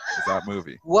kickboxing. Was that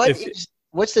movie.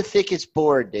 What's the thickest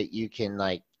board that you can,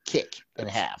 kick in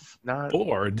half?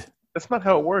 Board? That's not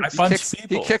how it works.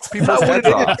 He kicks people's heads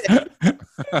off.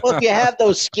 Well, if you have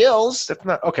those skills. That's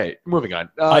not okay. Moving on.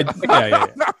 I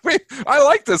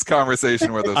like this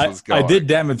conversation where this was going. I did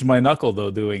damage my knuckle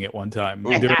though doing it one time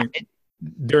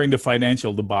during the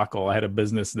financial debacle. I had a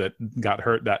business that got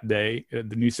hurt that day.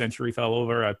 The New Century fell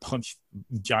over. I punched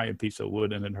a giant piece of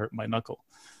wood and it hurt my knuckle.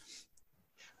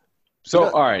 So,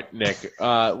 all right, Nick.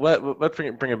 Let's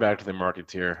bring it back to the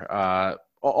markets here.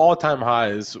 All-time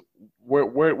highs.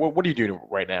 What are you doing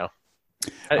right now?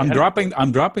 I'm dropping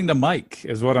the mic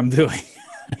is what I'm doing.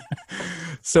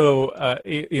 So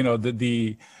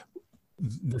the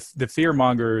fear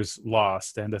mongers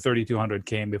lost and the 3,200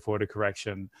 came before the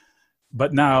correction,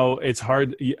 but now it's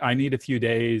hard. I need a few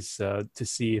days to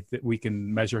see if we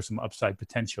can measure some upside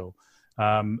potential.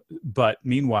 But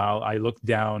meanwhile, I look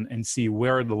down and see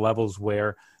where are the levels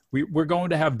where we're going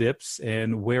to have dips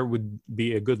and where would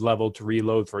be a good level to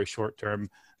reload for a short-term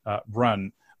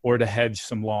run or to hedge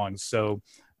some longs. So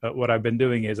what I've been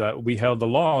doing is we held the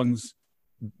longs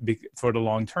for the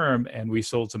long term, and we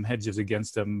sold some hedges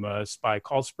against them, SPY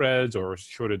call spreads, or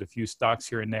shorted a few stocks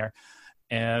here and there.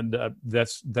 And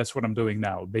that's what I'm doing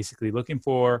now, basically looking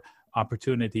for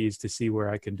opportunities to see where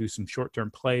I can do some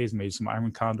short-term plays, maybe some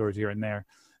iron condors here and there,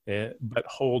 but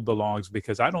hold the longs,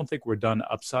 because I don't think we're done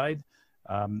upside.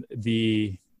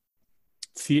 The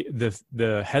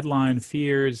headline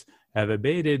fears have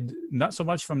abated, not so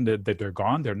much from that they're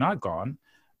gone, they're not gone,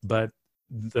 but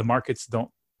the markets don't,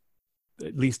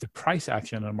 at least the price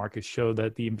action in the market, show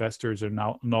that the investors are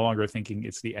now no longer thinking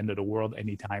it's the end of the world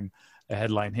anytime a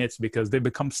headline hits, because they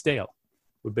become stale.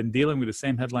 We've been dealing with the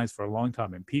same headlines for a long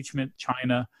time: impeachment,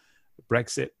 China,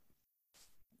 Brexit.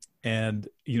 And,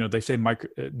 they say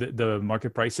the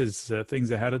market prices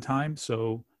things ahead of time.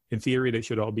 So in theory, they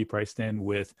should all be priced in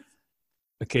with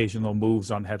occasional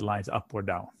moves on headlines up or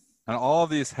down. And all of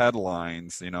these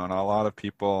headlines, and a lot of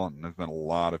people, and there's been a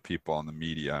lot of people in the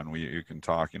media, and you can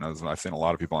talk, I've seen a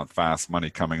lot of people on Fast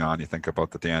Money coming on. You think about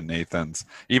the Dan Nathans,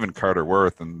 even Carter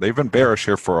Worth, and they've been bearish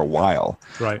here for a while,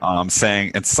 right?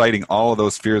 Saying and citing all of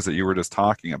those fears that you were just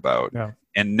talking about. Yeah.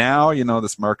 And now,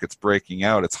 this market's breaking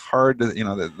out. It's hard to,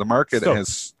 the market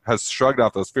has shrugged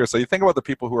off those fears. So you think about the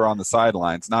people who are on the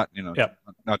sidelines, not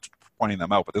pointing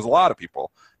them out, but there's a lot of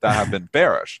people that have been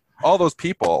bearish. All those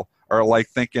people are like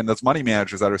thinking, those money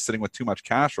managers that are sitting with too much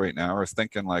cash right now are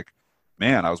thinking like,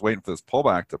 man, I was waiting for this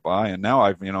pullback to buy, and now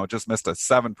I've, just missed a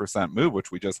 7% move,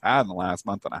 which we just had in the last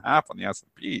month and a half on the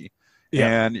S&P. Yeah.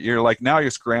 And you're like, now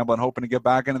you're scrambling, hoping to get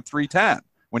back in at 310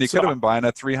 when you could have been buying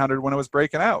at 300 when it was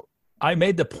breaking out. I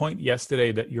made the point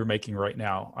yesterday that you're making right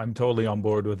now. I'm totally on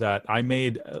board with that. I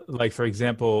made, for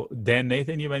example, Dan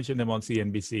Nathan, you mentioned him on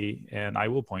CNBC, and I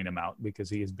will point him out because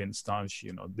he has been staunch,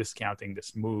 discounting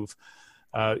this move.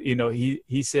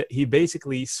 He said he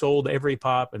basically sold every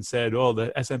pop and said, "Oh,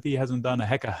 the S&P hasn't done a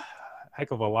heck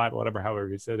of a lot," however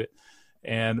he said it,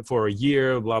 and for a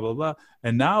year, blah blah blah.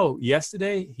 And now,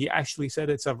 yesterday, he actually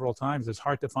said it several times. It's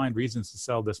hard to find reasons to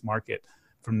sell this market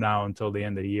from now until the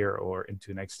end of the year or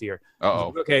into next year.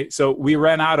 Okay, so we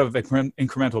ran out of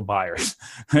incremental buyers.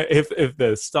 if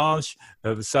the staunch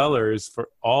sellers for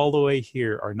all the way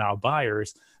here are now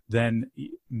buyers, then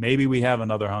maybe we have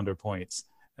another 100 points.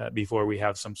 Before we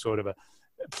have some sort of a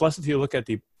plus. If you look at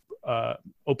the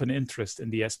open interest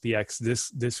in the SPX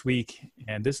this week,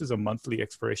 and this is a monthly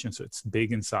expiration, so it's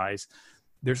big in size,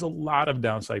 there's a lot of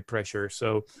downside pressure.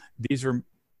 So these are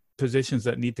positions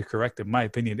that need to correct, in my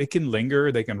opinion. It can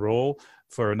linger, they can roll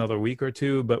for another week or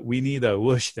two, but we need a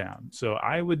whoosh down. So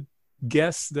I would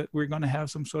guess that we're going to have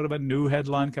some sort of a new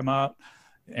headline come out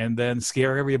and then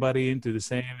scare everybody into the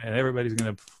same, and everybody's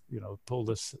going to pull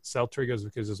the sell triggers,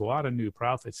 because there's a lot of new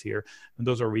profits here, and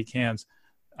those are weak hands.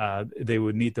 They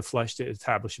would need to flush to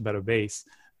establish a better base,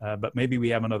 but maybe we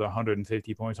have another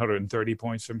 150 points, 130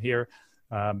 points from here.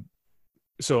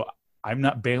 So I'm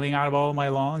not bailing out of all of my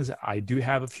longs. I do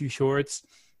have a few shorts,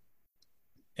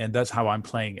 and that's how I'm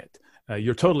playing it.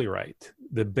 You're totally right.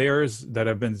 The bears that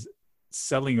have been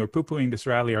selling or poo-pooing this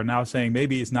rally are now saying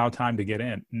maybe it's now time to get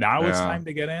in. It's time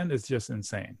to get in. It's just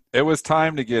insane. It was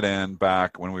time to get in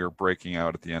back when we were breaking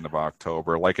out at the end of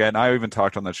October. And I even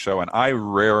talked on the show, and I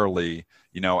rarely,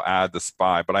 add the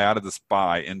SPY, but I added the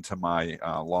SPY into my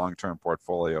long-term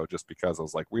portfolio just because I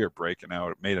was like, we are breaking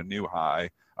out. It made a new high,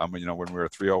 when we were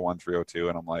 301, 302,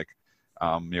 and I'm like,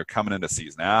 you're coming into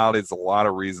seasonality. There's a lot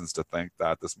of reasons to think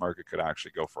that this market could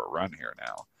actually go for a run here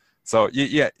now. So,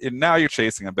 now you're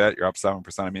chasing a bit. You're up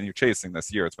 7%. I mean, you're chasing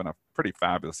this year. It's been a pretty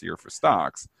fabulous year for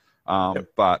stocks.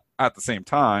 But at the same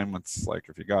time, it's like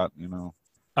if you got,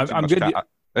 I'm good.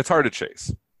 It's hard to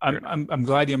chase. I'm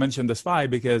glad you mentioned the SPY,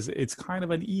 because it's kind of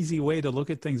an easy way to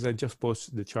look at things. I just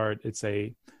posted the chart. It's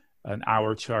an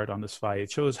hour chart on the SPY.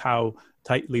 It shows how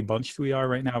tightly bunched we are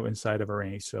right now inside of a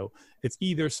range. So if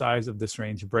either size of this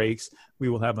range breaks, we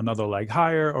will have another leg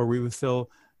higher, or we will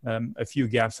fill a few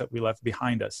gaps that we left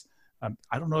behind us.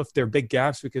 I don't know if they're big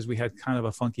gaps because we had kind of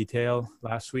a funky tail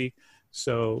last week.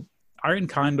 So iron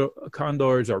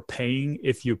condors are paying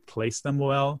if you place them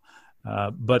well.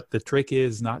 But the trick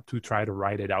is not to try to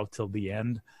ride it out till the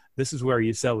end. This is where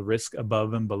you sell risk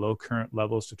above and below current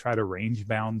levels to try to range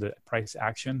bound the price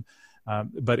action.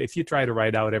 But if you try to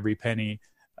ride out every penny,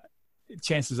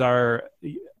 chances are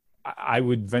I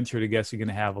would venture to guess you're going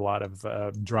to have a lot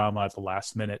of drama at the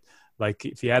last minute. Like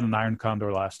if you had an iron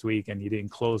condor last week and you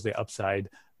didn't close the upside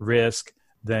risk,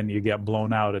 then you get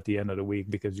blown out at the end of the week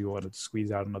because you wanted to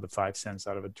squeeze out another 5 cents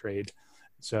out of a trade.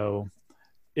 So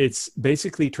it's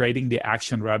basically trading the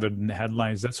action rather than the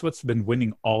headlines. That's what's been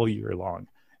winning all year long.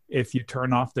 If you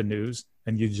turn off the news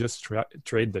and you just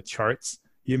trade the charts,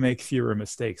 you make fewer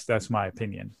mistakes. That's my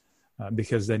opinion,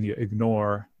 because then you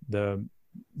ignore the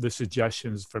the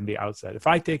suggestions from the outset. If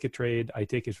I take a trade, I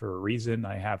take it for a reason.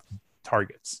 I have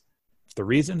targets. If the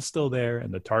reason's still there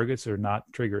and the targets are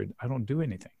not triggered, I don't do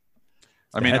anything.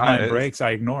 If the headline breaks,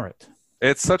 I ignore it.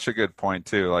 It's such a good point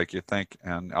too. Like you think,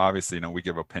 and obviously, we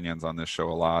give opinions on this show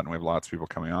a lot, and we have lots of people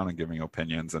coming on and giving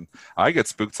opinions. And I get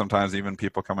spooked sometimes, even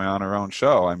people coming on our own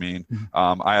show. I mean,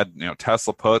 I had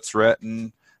Tesla puts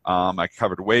written. I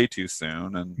covered way too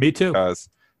soon, and me too.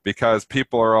 Because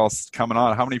people are all coming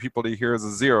on. How many people do you hear is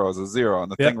a zero,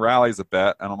 and the thing rallies a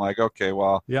bit, and I'm like, okay,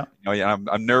 well,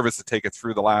 I'm nervous to take it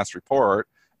through the last report.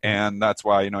 And that's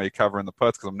why, you cover in the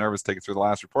puts, because I'm nervous to take it through the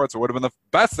last reports. It would have been the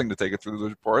best thing to take it through the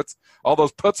reports. All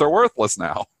those puts are worthless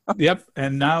now. Yep.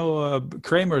 And now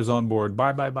Kramer's on board.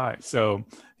 Buy. So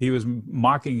he was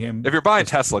mocking him. If you're buying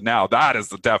Tesla now, that is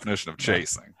the definition of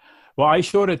chasing. Well, I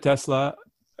shorted Tesla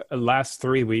last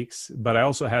 3 weeks, but I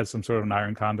also had some sort of an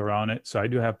iron condor on it. So I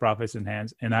do have profits in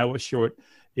hands. And I was short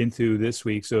into this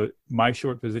week. So my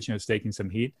short position is taking some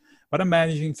heat, but I'm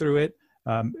managing through it.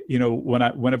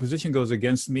 When a position goes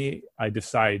against me, I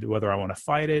decide whether I want to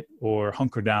fight it or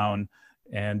hunker down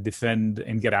and defend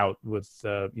and get out with,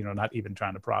 not even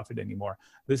trying to profit anymore.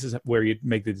 This is where you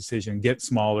make the decision, get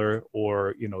smaller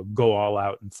or, go all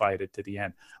out and fight it to the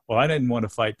end. Well, I didn't want to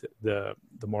fight the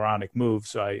moronic move.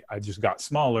 So I just got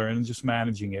smaller and just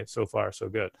managing it. So far, so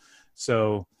good.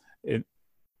 So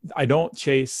I don't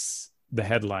chase the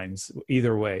headlines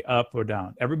either way, up or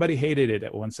down. Everybody hated it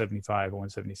at 175 or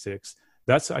 176.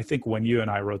 That's, I think, when you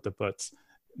and I wrote the puts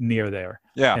near there.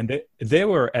 Yeah. And they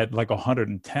were at like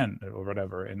 110 or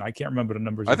whatever. And I can't remember the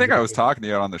numbers. I think I was talking to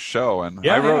you on the show. And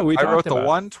I wrote the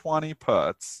 120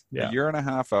 puts a year and a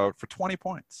half out for 20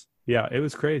 points. Yeah, it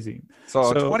was crazy.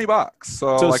 So $20.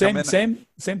 So like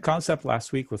same concept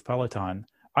last week with Peloton.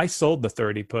 I sold the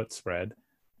 30 put spread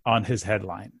on his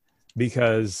headline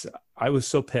because I was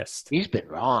so pissed. He's been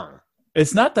wrong.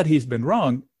 It's not that he's been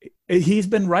wrong. He's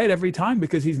been right every time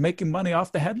because he's making money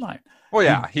off the headline. Well,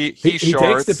 yeah, he takes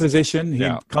the position. He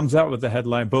comes out with the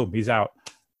headline. Boom, he's out.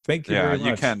 Thank you very much.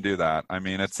 You can do that. I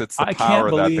mean, it's the I power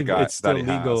can't that believe the guy it's still that he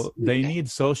legal. has. They need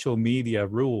social media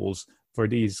rules for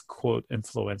these quote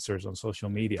influencers on social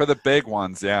media. For the big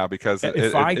ones, yeah, because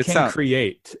if I can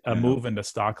create a move in the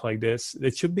stock like this,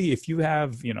 it should be if you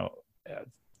have 1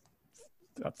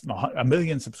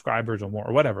 million subscribers or more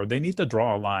or whatever, they need to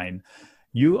draw a line.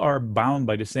 You are bound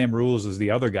by the same rules as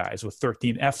the other guys with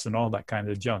 13 Fs and all that kind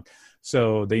of junk.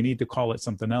 So they need to call it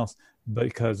something else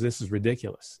because this is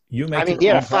ridiculous. He had a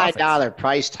 $5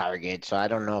 price target, so I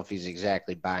don't know if he's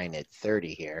exactly buying at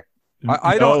 30 here.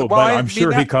 I don't know, but I'm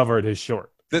sure he covered his short.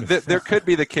 There could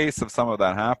be the case of some of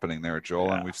that happening there,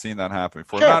 Joel, and we've seen that happen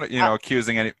before. Sure. Not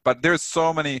accusing any, but there's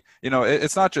so many.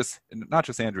 It's not just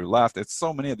Andrew left. It's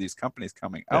so many of these companies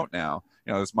coming out now.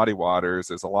 There's Muddy Waters.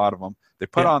 There's a lot of them. They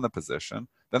put on the position,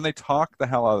 then they talk the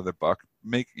hell out of their buck,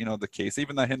 make the case.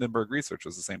 Even the Hindenburg research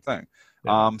was the same thing.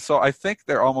 Yeah. So I think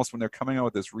they're almost, when they're coming out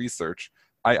with this research,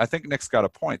 I think Nick's got a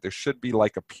point. There should be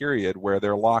like a period where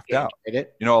they're locked out. A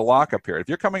lockup period. If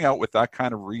you're coming out with that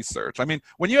kind of research, I mean,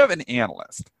 when you have an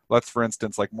analyst, let's for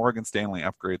instance, like Morgan Stanley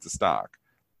upgrades a stock,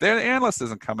 their analyst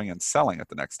isn't coming and selling it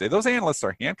the next day. Those analysts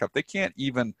are handcuffed. They can't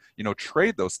even,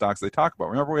 trade those stocks they talk about.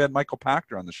 Remember, we had Michael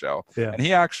Pachter on the show, and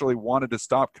he actually wanted to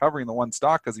stop covering the one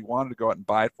stock because he wanted to go out and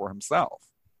buy it for himself.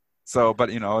 So, but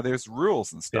there's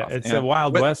rules and stuff. Yeah, it's a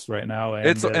wild west right now.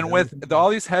 And with all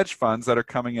these hedge funds that are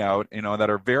coming out, that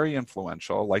are very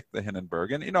influential, like the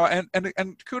Hindenburg,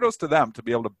 and kudos to them to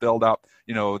be able to build up,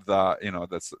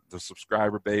 the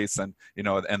subscriber base and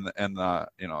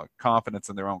the confidence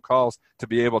in their own calls to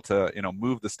be able to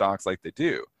move the stocks like they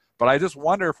do. But I just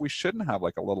wonder if we shouldn't have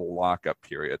like a little lockup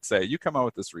period. Say you come out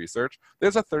with this research,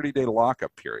 there's a 30-day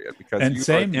lockup period because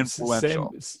you are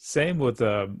influential. Same with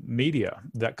the media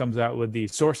that comes out with the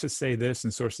sources say this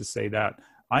and sources say that.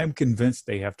 I am convinced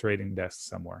they have trading desks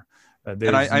somewhere.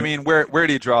 And I mean, where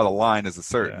do you draw the line is a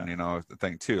certain,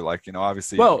 thing too. Like,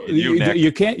 obviously. Well,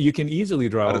 you can easily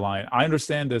draw a line. I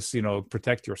understand this,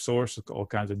 protect your source, all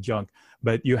kinds of junk,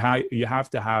 but you have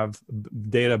to have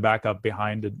data backup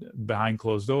behind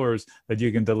closed doors that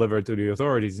you can deliver to the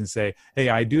authorities and say, hey,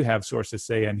 I do have sources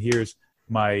say, and here's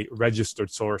my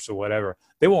registered source or whatever.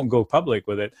 They won't go public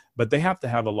with it, but they have to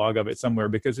have a log of it somewhere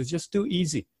because it's just too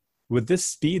easy. With this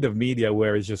speed of media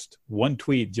where it's just one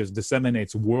tweet just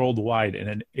disseminates worldwide in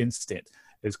an instant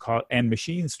and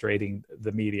machines trading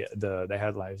the media, the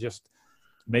headlines just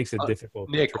makes it difficult.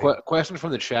 Nick, question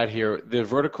from the chat here. The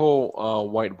vertical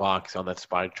white box on that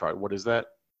SPY chart, what is that?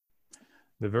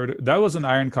 That was an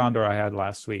iron condor I had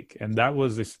last week, and that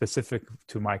was specific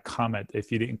to my comment.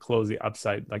 If you didn't close the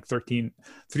upside, like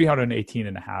 318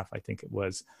 and a half, I think it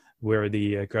was. where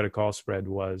the credit call spread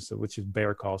was, which is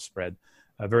bear call spread,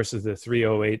 versus the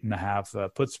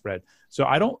 308.5 put spread. So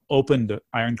I don't open the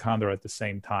iron condor at the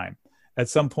same time. At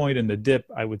some point in the dip,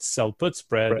 I would sell put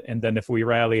spread, and then if we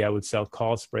rally, I would sell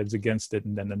call spreads against it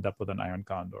and then end up with an iron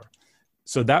condor.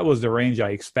 So that was the range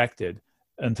I expected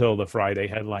until the Friday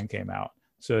headline came out.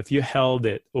 So if you held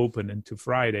it open into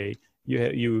Friday,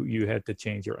 you had to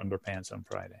change your underpants on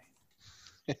Friday.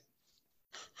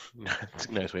 That's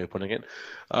a nice way of putting it.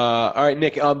 All right,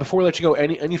 Nick, before we let you go,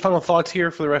 any final thoughts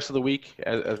here for the rest of the week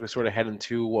as we sort of head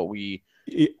into what we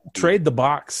trade the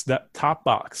box, that top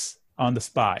box on the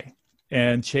SPY,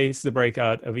 and chase the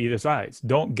breakout of either side.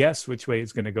 Don't guess which way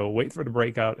it's going to go. Wait for the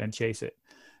breakout and chase it.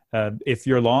 If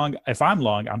you're long, if I'm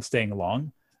long, I'm staying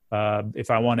long.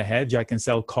 If I want to hedge, I can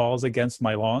sell calls against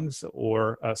my longs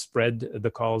or spread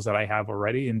the calls that I have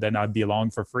already, and then I'd be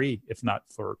long for free, if not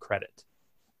for credit.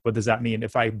 What does that mean?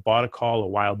 If I bought a call a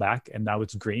while back and now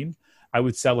it's green, I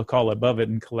would sell a call above it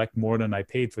and collect more than I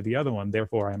paid for the other one.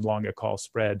 Therefore, I'm long a call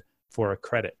spread for a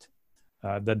credit.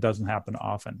 That doesn't happen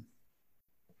often.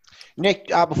 Nick,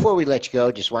 before we let you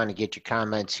go, just want to get your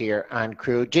comments here on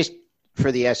crude. Just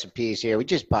for the S&Ps here, we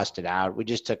just busted out. We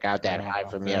just took out that high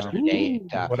from yesterday.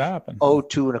 What happened?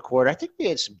 2.25. I think we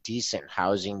had some decent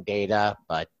housing data,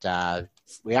 but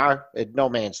we are at no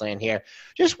man's land here.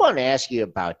 Just want to ask you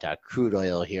about crude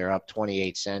oil here, up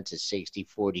 28 cents at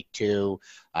 60.42.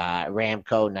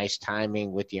 Aramco, nice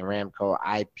timing with the Aramco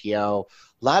IPO.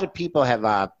 A lot of people have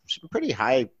some pretty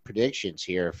high predictions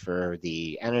here for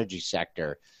the energy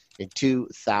sector in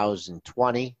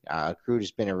 2020. Crude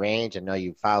has been a range. I know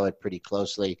you follow it pretty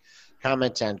closely.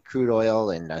 Comments on crude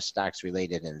oil and stocks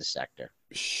related in the sector.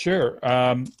 Sure.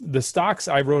 The stocks,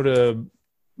 I wrote a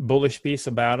bullish piece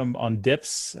about them on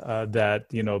dips that,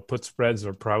 put spreads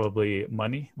are probably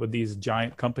money with these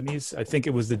giant companies. I think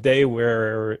it was the day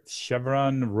where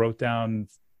Chevron wrote down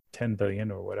 10 billion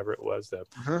or whatever it was, the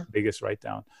biggest write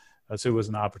down. So it was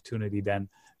an opportunity then.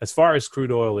 As far as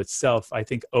crude oil itself, I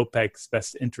think OPEC's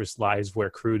best interest lies where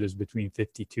crude is between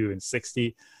 52 and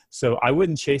 60. So I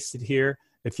wouldn't chase it here.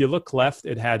 If you look left,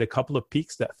 it had a couple of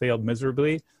peaks that failed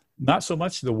miserably. Not so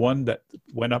much the one that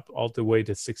went up all the way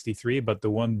to 63, but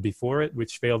the one before it,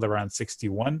 which failed around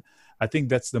 61. I think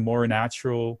that's the more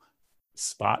natural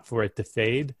spot for it to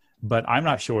fade, but I'm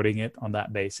not shorting it on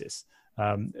that basis.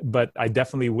 But I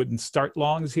definitely wouldn't start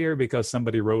longs here because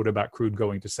somebody wrote about crude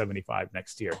going to 75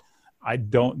 next year. I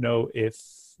don't know if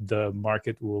the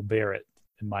market will bear it,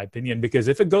 in my opinion, because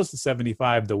if it goes to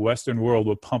 75, the Western world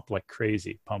will pump like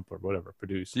crazy,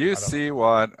 produce. Do you see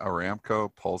what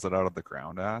Aramco pulls it out of the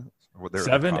ground at?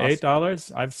 $7,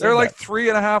 $8? They're like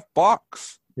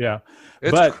 $3.50. Yeah.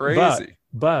 It's crazy.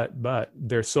 But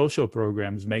their social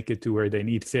programs make it to where they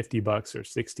need $50 or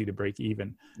 60 to break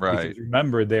even. Right. Because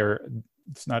remember,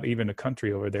 it's not even a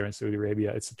country over there in Saudi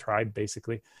Arabia. It's a tribe,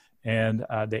 basically. And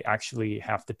they actually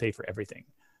have to pay for everything.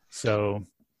 So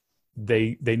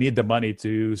they need the money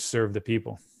to serve the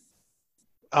people.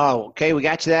 Oh, okay. We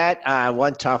got you that.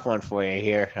 One tough one for you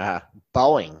here.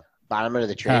 Boeing, bottom of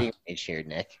the trading range here,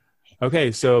 Nick.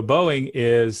 Okay, so Boeing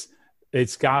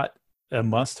it's got a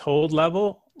must-hold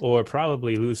level or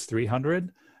probably lose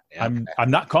 300. Yeah, okay. I'm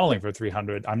not calling for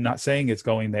 300. I'm not saying it's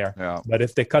going there. Yeah. But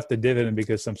if they cut the dividend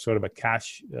because some sort of a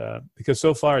cash, because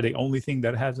so far the only thing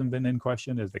that hasn't been in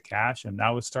question is the cash, and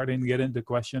now it's starting to get into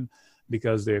question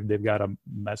because they've got a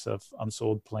mess of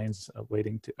unsold planes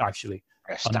waiting to actually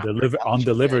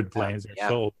undelivered planes are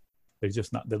sold. They're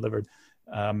just not delivered.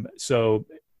 So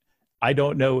I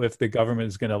don't know if the government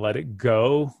is going to let it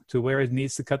go to where it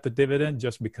needs to cut the dividend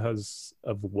just because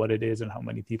of what it is and how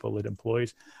many people it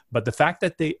employs. But the fact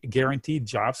that they guaranteed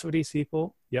jobs for these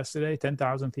people yesterday,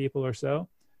 10,000 people or so,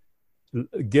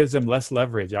 gives them less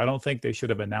leverage. I don't think they should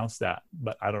have announced that,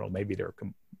 but I don't know. Maybe they're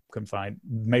confined.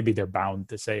 Maybe they're bound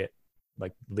to say it,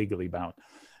 like legally bound,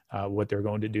 what they're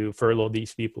going to do, furlough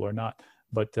these people or not.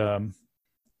 But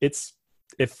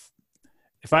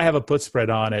if I have a put spread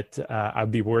on it,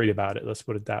 I'd be worried about it. Let's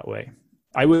put it that way.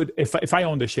 I would, if I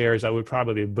owned the shares, I would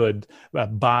probably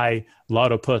buy a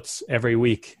lot of puts every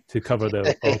week to cover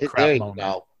the crap there you moment.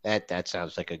 Go. That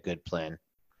sounds like a good plan.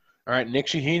 All right, Nick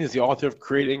Shaheen is the author of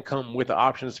Create Income with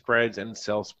Option Spreads and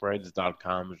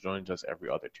sellspreads.com. Joins us every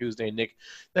other Tuesday. Nick,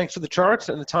 thanks for the charts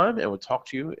and the time, and we'll talk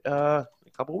to you in a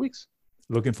couple of weeks.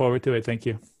 Looking forward to it. Thank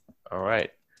you. All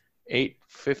right,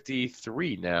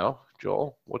 8:53 now.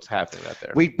 Joel, what's happening out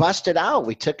there? We busted out.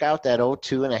 We took out that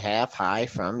 02.5 high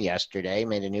from yesterday,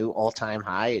 made a new all-time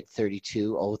high at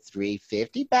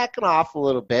 32.0350, backing off a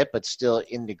little bit, but still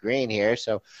in the green here.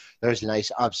 So there's a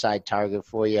nice upside target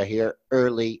for you here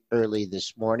early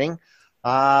this morning.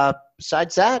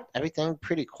 Besides that, everything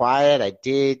pretty quiet. I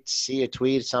did see a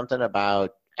tweet, something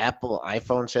about Apple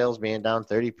iPhone sales being down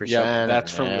 30%. Yeah,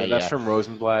 that's from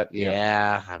Rosenblatt.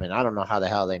 Yeah, I mean, I don't know how the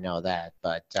hell they know that,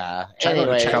 but Anyway,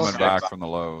 anyway, coming back from the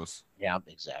lows. Yeah,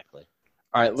 exactly.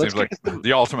 All right, Seems like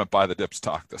the ultimate buy the dip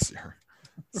stock this year.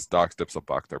 Stocks dips a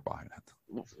buck, they're buying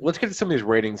it. Let's get to some of these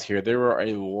ratings here. There are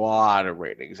a lot of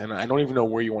ratings, and I don't even know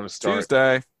where you want to start.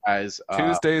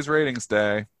 Tuesday's ratings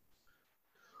day.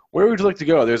 Where would you like to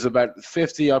go? There's about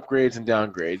 50 upgrades and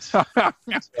downgrades.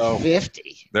 So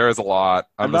 50. There is a lot.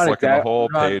 I'm just looking. The whole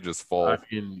page is full. I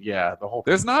mean, yeah, the whole.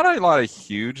 There's not a lot of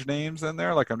huge names in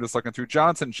there. Like I'm just looking through.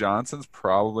 Johnson Johnson's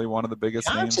probably one of the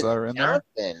biggest names that are in there.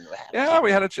 Yeah,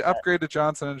 we had an upgrade to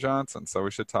Johnson & Johnson, so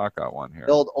we should talk about one here.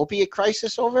 The old opiate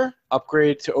crisis over?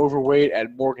 Upgrade to overweight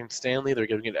at Morgan Stanley. They're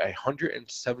giving it a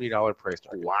 $170 price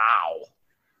tag. Wow.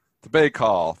 It's a big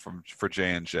call for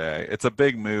J&J. It's a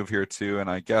big move here too, and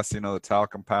I guess the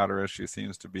talcum powder issue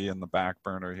seems to be in the back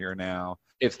burner here now.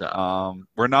 It's not.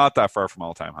 We're not that far from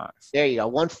all-time highs. There you go.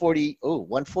 140. Oh,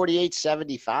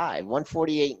 148.75.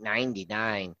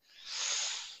 148.99.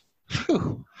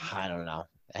 I don't know.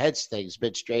 The heads thing's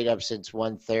been straight up since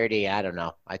 130. I don't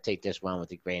know. I take this one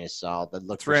with a grain of salt.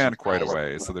 It's ran quite a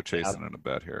way, so they're chasing it a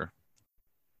bit here.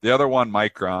 The other one,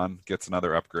 Micron, gets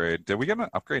another upgrade. Did we get an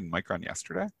upgrade in Micron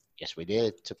yesterday? Yes, we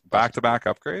did. Back-to-back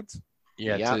upgrades?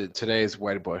 Yeah, today's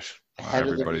Wedbush.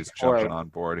 Everybody's jumping on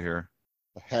board here.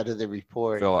 Ahead of the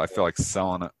report. I feel like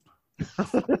selling it.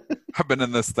 I've been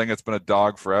in this thing. It's been a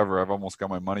dog forever. I've almost got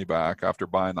my money back after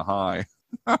buying the high.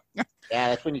 Yeah,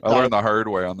 that's when you I learned the hard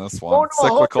way on this one.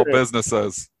 Cyclical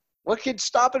businesses. What could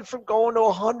stop it from going to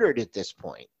 100 at this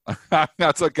point?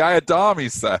 That's what Guy Adami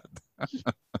said.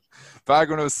 Back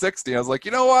when it was 60, I was like,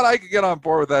 you know what? I could get on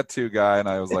board with that too, Guy. And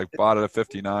I was like, bought it at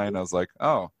 59. I was like,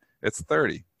 oh, it's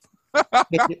 30.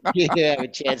 You have a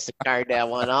chance to card that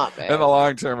one up, man. In the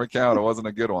long-term account, it wasn't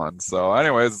a good one. So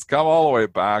anyways, it's come all the way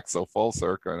back. So full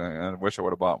circle. And I wish I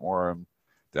would have bought more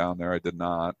down there. I did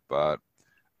not. But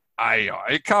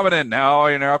I coming in now,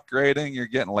 upgrading. You're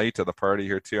getting late to the party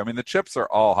here too. I mean, the chips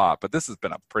are all hot, but this has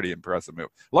been a pretty impressive move.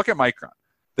 Look at Micron.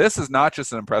 This is not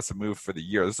just an impressive move for the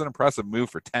year. This is an impressive move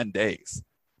for 10 days.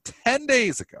 10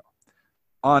 days ago,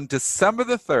 on December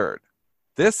the 3rd,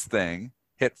 this thing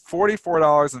hit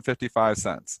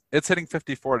 $44.55. It's hitting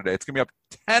 54 today. It's going to be up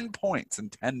 10 points in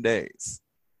 10 days.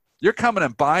 You're coming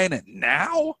and buying it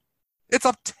now? It's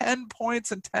up 10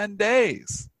 points in 10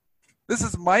 days. This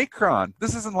is Micron.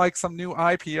 This isn't like some new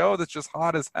IPO that's just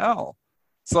hot as hell.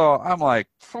 So I'm like,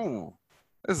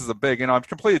 this is a big, I'm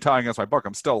completely tying against my book.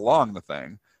 I'm still long the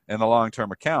thing in the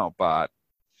long-term account, but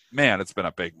man, it's been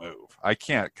a big move. I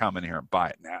can't come in here and buy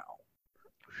it now.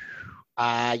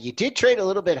 You did trade a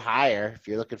little bit higher. If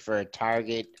you're looking for a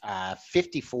target,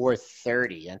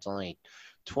 54.30. That's only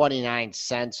 29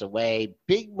 cents away.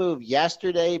 Big move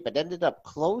yesterday, but ended up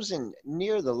closing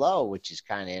near the low, which is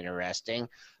kind of interesting.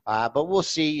 But we'll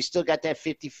see. You still got that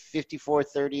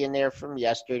 54.30 in there from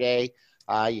yesterday.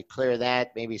 You clear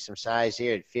that, maybe some size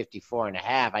here at 54.5.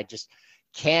 I just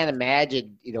can't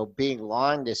imagine, being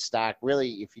long this stock.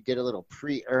 Really, if you did a little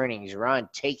pre-earnings run,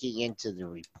 taking into the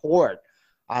report,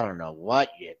 I don't know what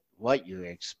you're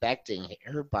expecting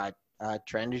here, but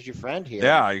trend is your friend here.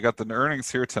 Yeah, you got the earnings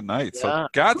here tonight. Yeah. So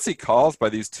gutsy calls by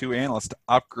these two analysts to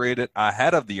upgrade it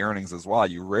ahead of the earnings as well.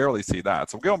 You rarely see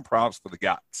that. So give them props for the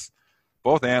guts.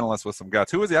 Both analysts with some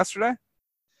guts. Who was yesterday?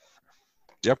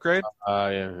 The upgrade?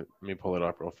 Yeah, let me pull it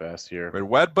up real fast here. But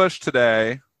Wedbush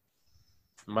today.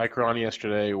 Micron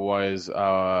yesterday was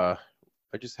Morgan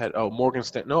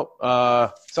Stanley. Nope,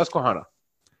 Susquehanna.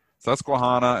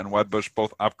 Susquehanna and Wedbush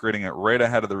both upgrading it right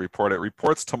ahead of the report. It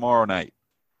reports tomorrow night.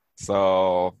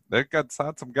 So they've had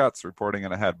some guts reporting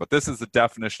it ahead. But this is the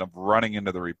definition of running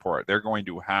into the report. They're going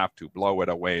to have to blow it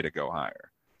away to go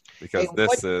higher.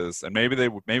 Because maybe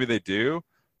they do,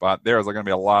 but there's going to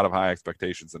be a lot of high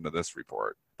expectations into this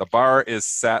report. The bar is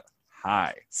set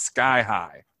high, sky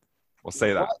high. We'll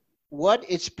say that. What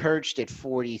is perched at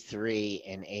 43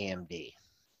 in AMD?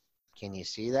 Can you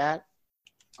see that?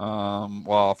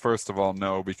 Well, first of all,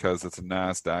 no, because it's a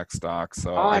NASDAQ stock,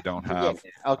 so I don't have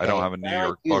a New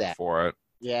York book for it.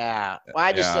 Yeah.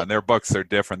 Well, and their books are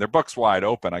different. Their book's wide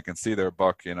open. I can see their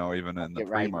book, even in the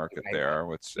pre-market there,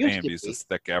 which AMD's is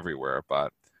thick everywhere.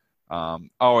 But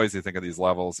always you think of these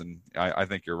levels, and I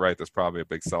think you're right. There's probably a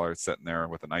big seller sitting there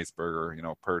with an iceberg,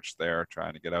 perched there,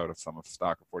 trying to get out of some of the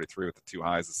stock of 43 with the two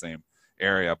highs the same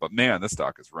area. But man, this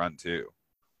stock is run too.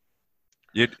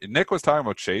 Nick was talking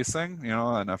about chasing,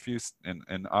 and a few,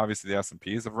 and obviously the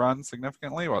S&Ps have run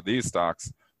significantly. Well, these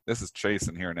stocks, this is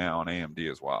chasing here now on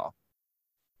AMD as well.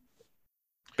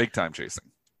 Big time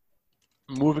chasing.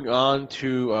 Moving on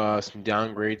to some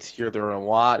downgrades here. There are a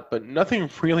lot, but nothing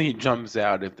really jumps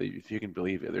out if you can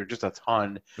believe it. There are just a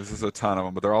ton. This is a ton of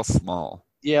them, but they're all small.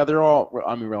 Yeah, they're all,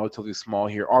 relatively small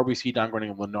here. RBC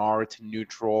downgrading Lennar to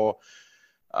neutral.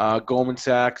 Goldman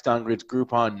Sachs downgrades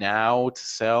Groupon now to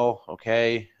sell.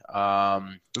 Okay.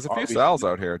 There's a few sells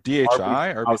out here.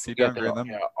 DHI, RBC downgrading them.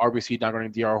 Yeah, RBC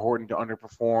downgrading DR Horton to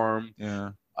underperform.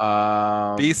 Yeah.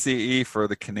 BCE for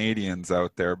the Canadians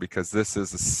out there, because this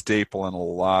is a staple in a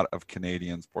lot of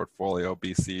Canadians' portfolio.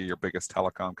 BCE, your biggest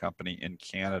telecom company in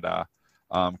Canada,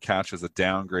 catches a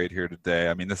downgrade here today.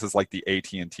 I mean, this is like the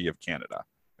AT&T of Canada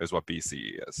is what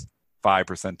BCE is.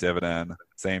 5% dividend,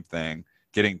 same thing.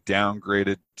 Getting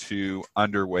downgraded to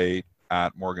underweight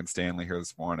at Morgan Stanley here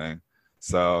this morning.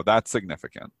 So that's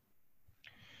significant.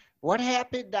 What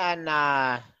happened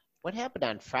on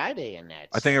Friday in that?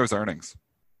 I think it was earnings.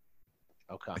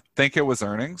 Okay. I think it was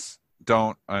earnings.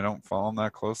 I don't follow them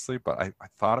that closely, but I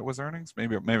thought it was earnings.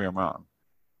 Maybe I'm wrong.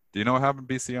 Do you know what happened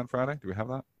to BC on Friday? Do we have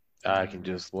that? I can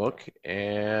just look.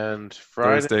 And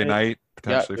Friday, Thursday night,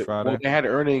 potentially Friday. Well, they had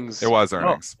earnings. It was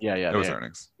earnings. Oh, yeah. It was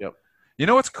earnings. Yep. You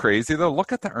know what's crazy though?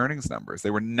 Look at the earnings numbers. They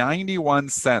were 91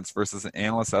 cents versus an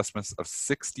analyst estimate of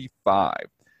 65,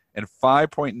 and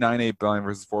 5.98 billion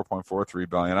versus 4.43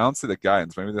 billion. I don't see the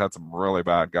guidance. Maybe they had some really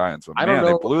bad guidance, but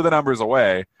they blew the numbers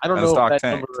away. I don't know the stock if that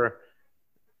tanked. number.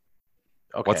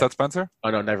 Okay. What's that, Spencer?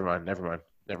 Oh no, never mind.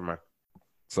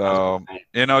 So,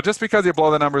 just because you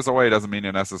blow the numbers away doesn't mean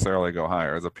you necessarily go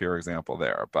higher, as a pure example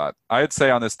there. But I'd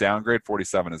say on this downgrade,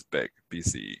 47 is big,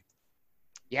 BCE.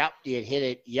 Yep, you hit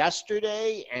it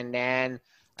yesterday, and then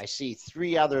I see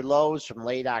 3 other lows from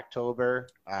late October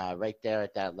right there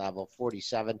at that level,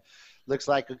 47. Looks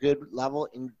like a good level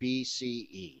in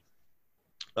BCE.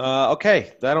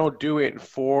 Okay, that'll do it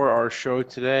for our show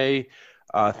today.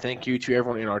 Thank you to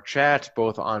everyone in our chat,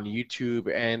 both on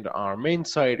YouTube and our main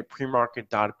site,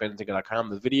 premarket.benzinga.com.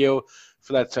 The video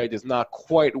for that site does not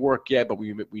quite work yet, but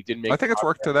we did make. I think it's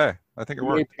worked today. I think it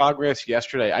worked. We made progress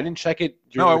yesterday. I didn't check it.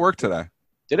 No, it worked today.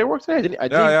 Did it work today?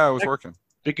 Yeah, it was working.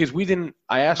 Because we didn't.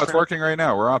 I asked. It's working right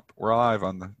now. We're up. We're live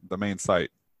on the main site.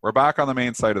 We're back on the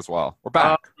main site as well. We're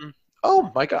back.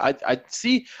 Oh my God! I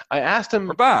see. I asked them.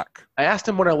 We're back. I asked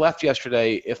them when I left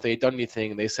yesterday if they had done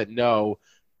anything, and they said no.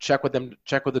 Check with them.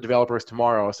 Check with the developers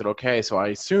tomorrow. I said okay. So I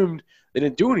assumed they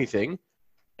didn't do anything,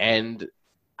 and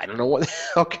I don't know what.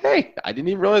 Okay, I didn't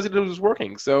even realize that it was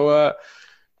working. So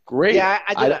great. Yeah,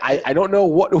 I don't know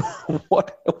what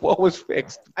was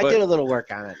fixed. I did a little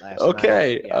work on it last night.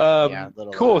 Okay.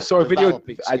 Cool. So our video.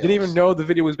 I didn't even know the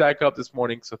video was back up this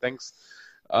morning. So thanks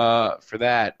for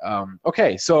that.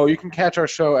 Okay, so you can catch our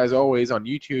show as always on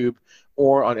YouTube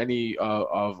or on any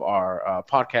of our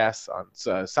podcasts on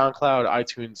SoundCloud,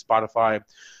 iTunes, Spotify,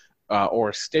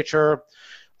 or Stitcher.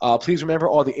 Please remember,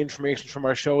 all the information from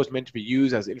our show is meant to be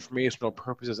used as informational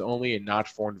purposes only and not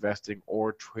for investing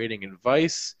or trading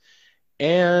advice.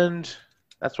 And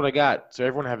that's what I got. So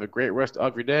everyone have a great rest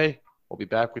of your day. We'll be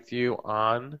back with you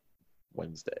on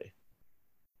Wednesday.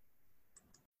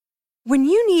 When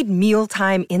you need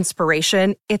mealtime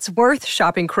inspiration, it's worth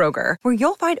shopping Kroger, where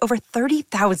you'll find over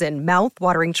 30,000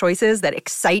 mouth-watering choices that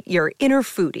excite your inner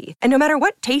foodie. And no matter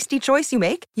what tasty choice you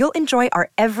make, you'll enjoy our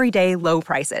everyday low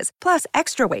prices, plus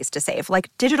extra ways to save,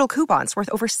 like digital coupons worth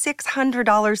over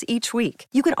 $600 each week.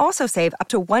 You can also save up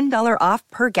to $1 off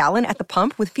per gallon at the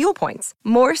pump with fuel points.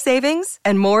 More savings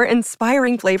and more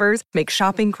inspiring flavors make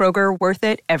shopping Kroger worth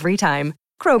it every time.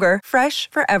 Kroger, fresh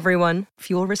for everyone.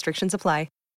 Fuel restrictions apply.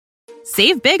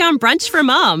 Save big on brunch for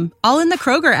mom, all in the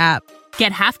Kroger app.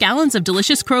 Get half gallons of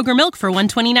delicious Kroger milk for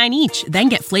 $1.29 each. Then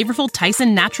get flavorful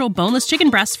Tyson natural boneless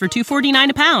chicken breasts for $2.49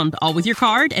 a pound, all with your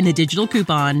card and a digital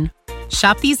coupon.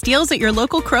 Shop these deals at your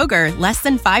local Kroger, less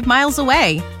than 5 miles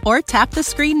away. Or tap the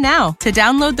screen now to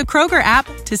download the Kroger app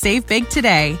to save big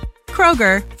today.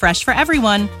 Kroger, fresh for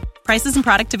everyone. Prices and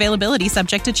product availability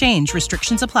subject to change.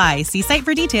 Restrictions apply. See site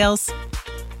for details.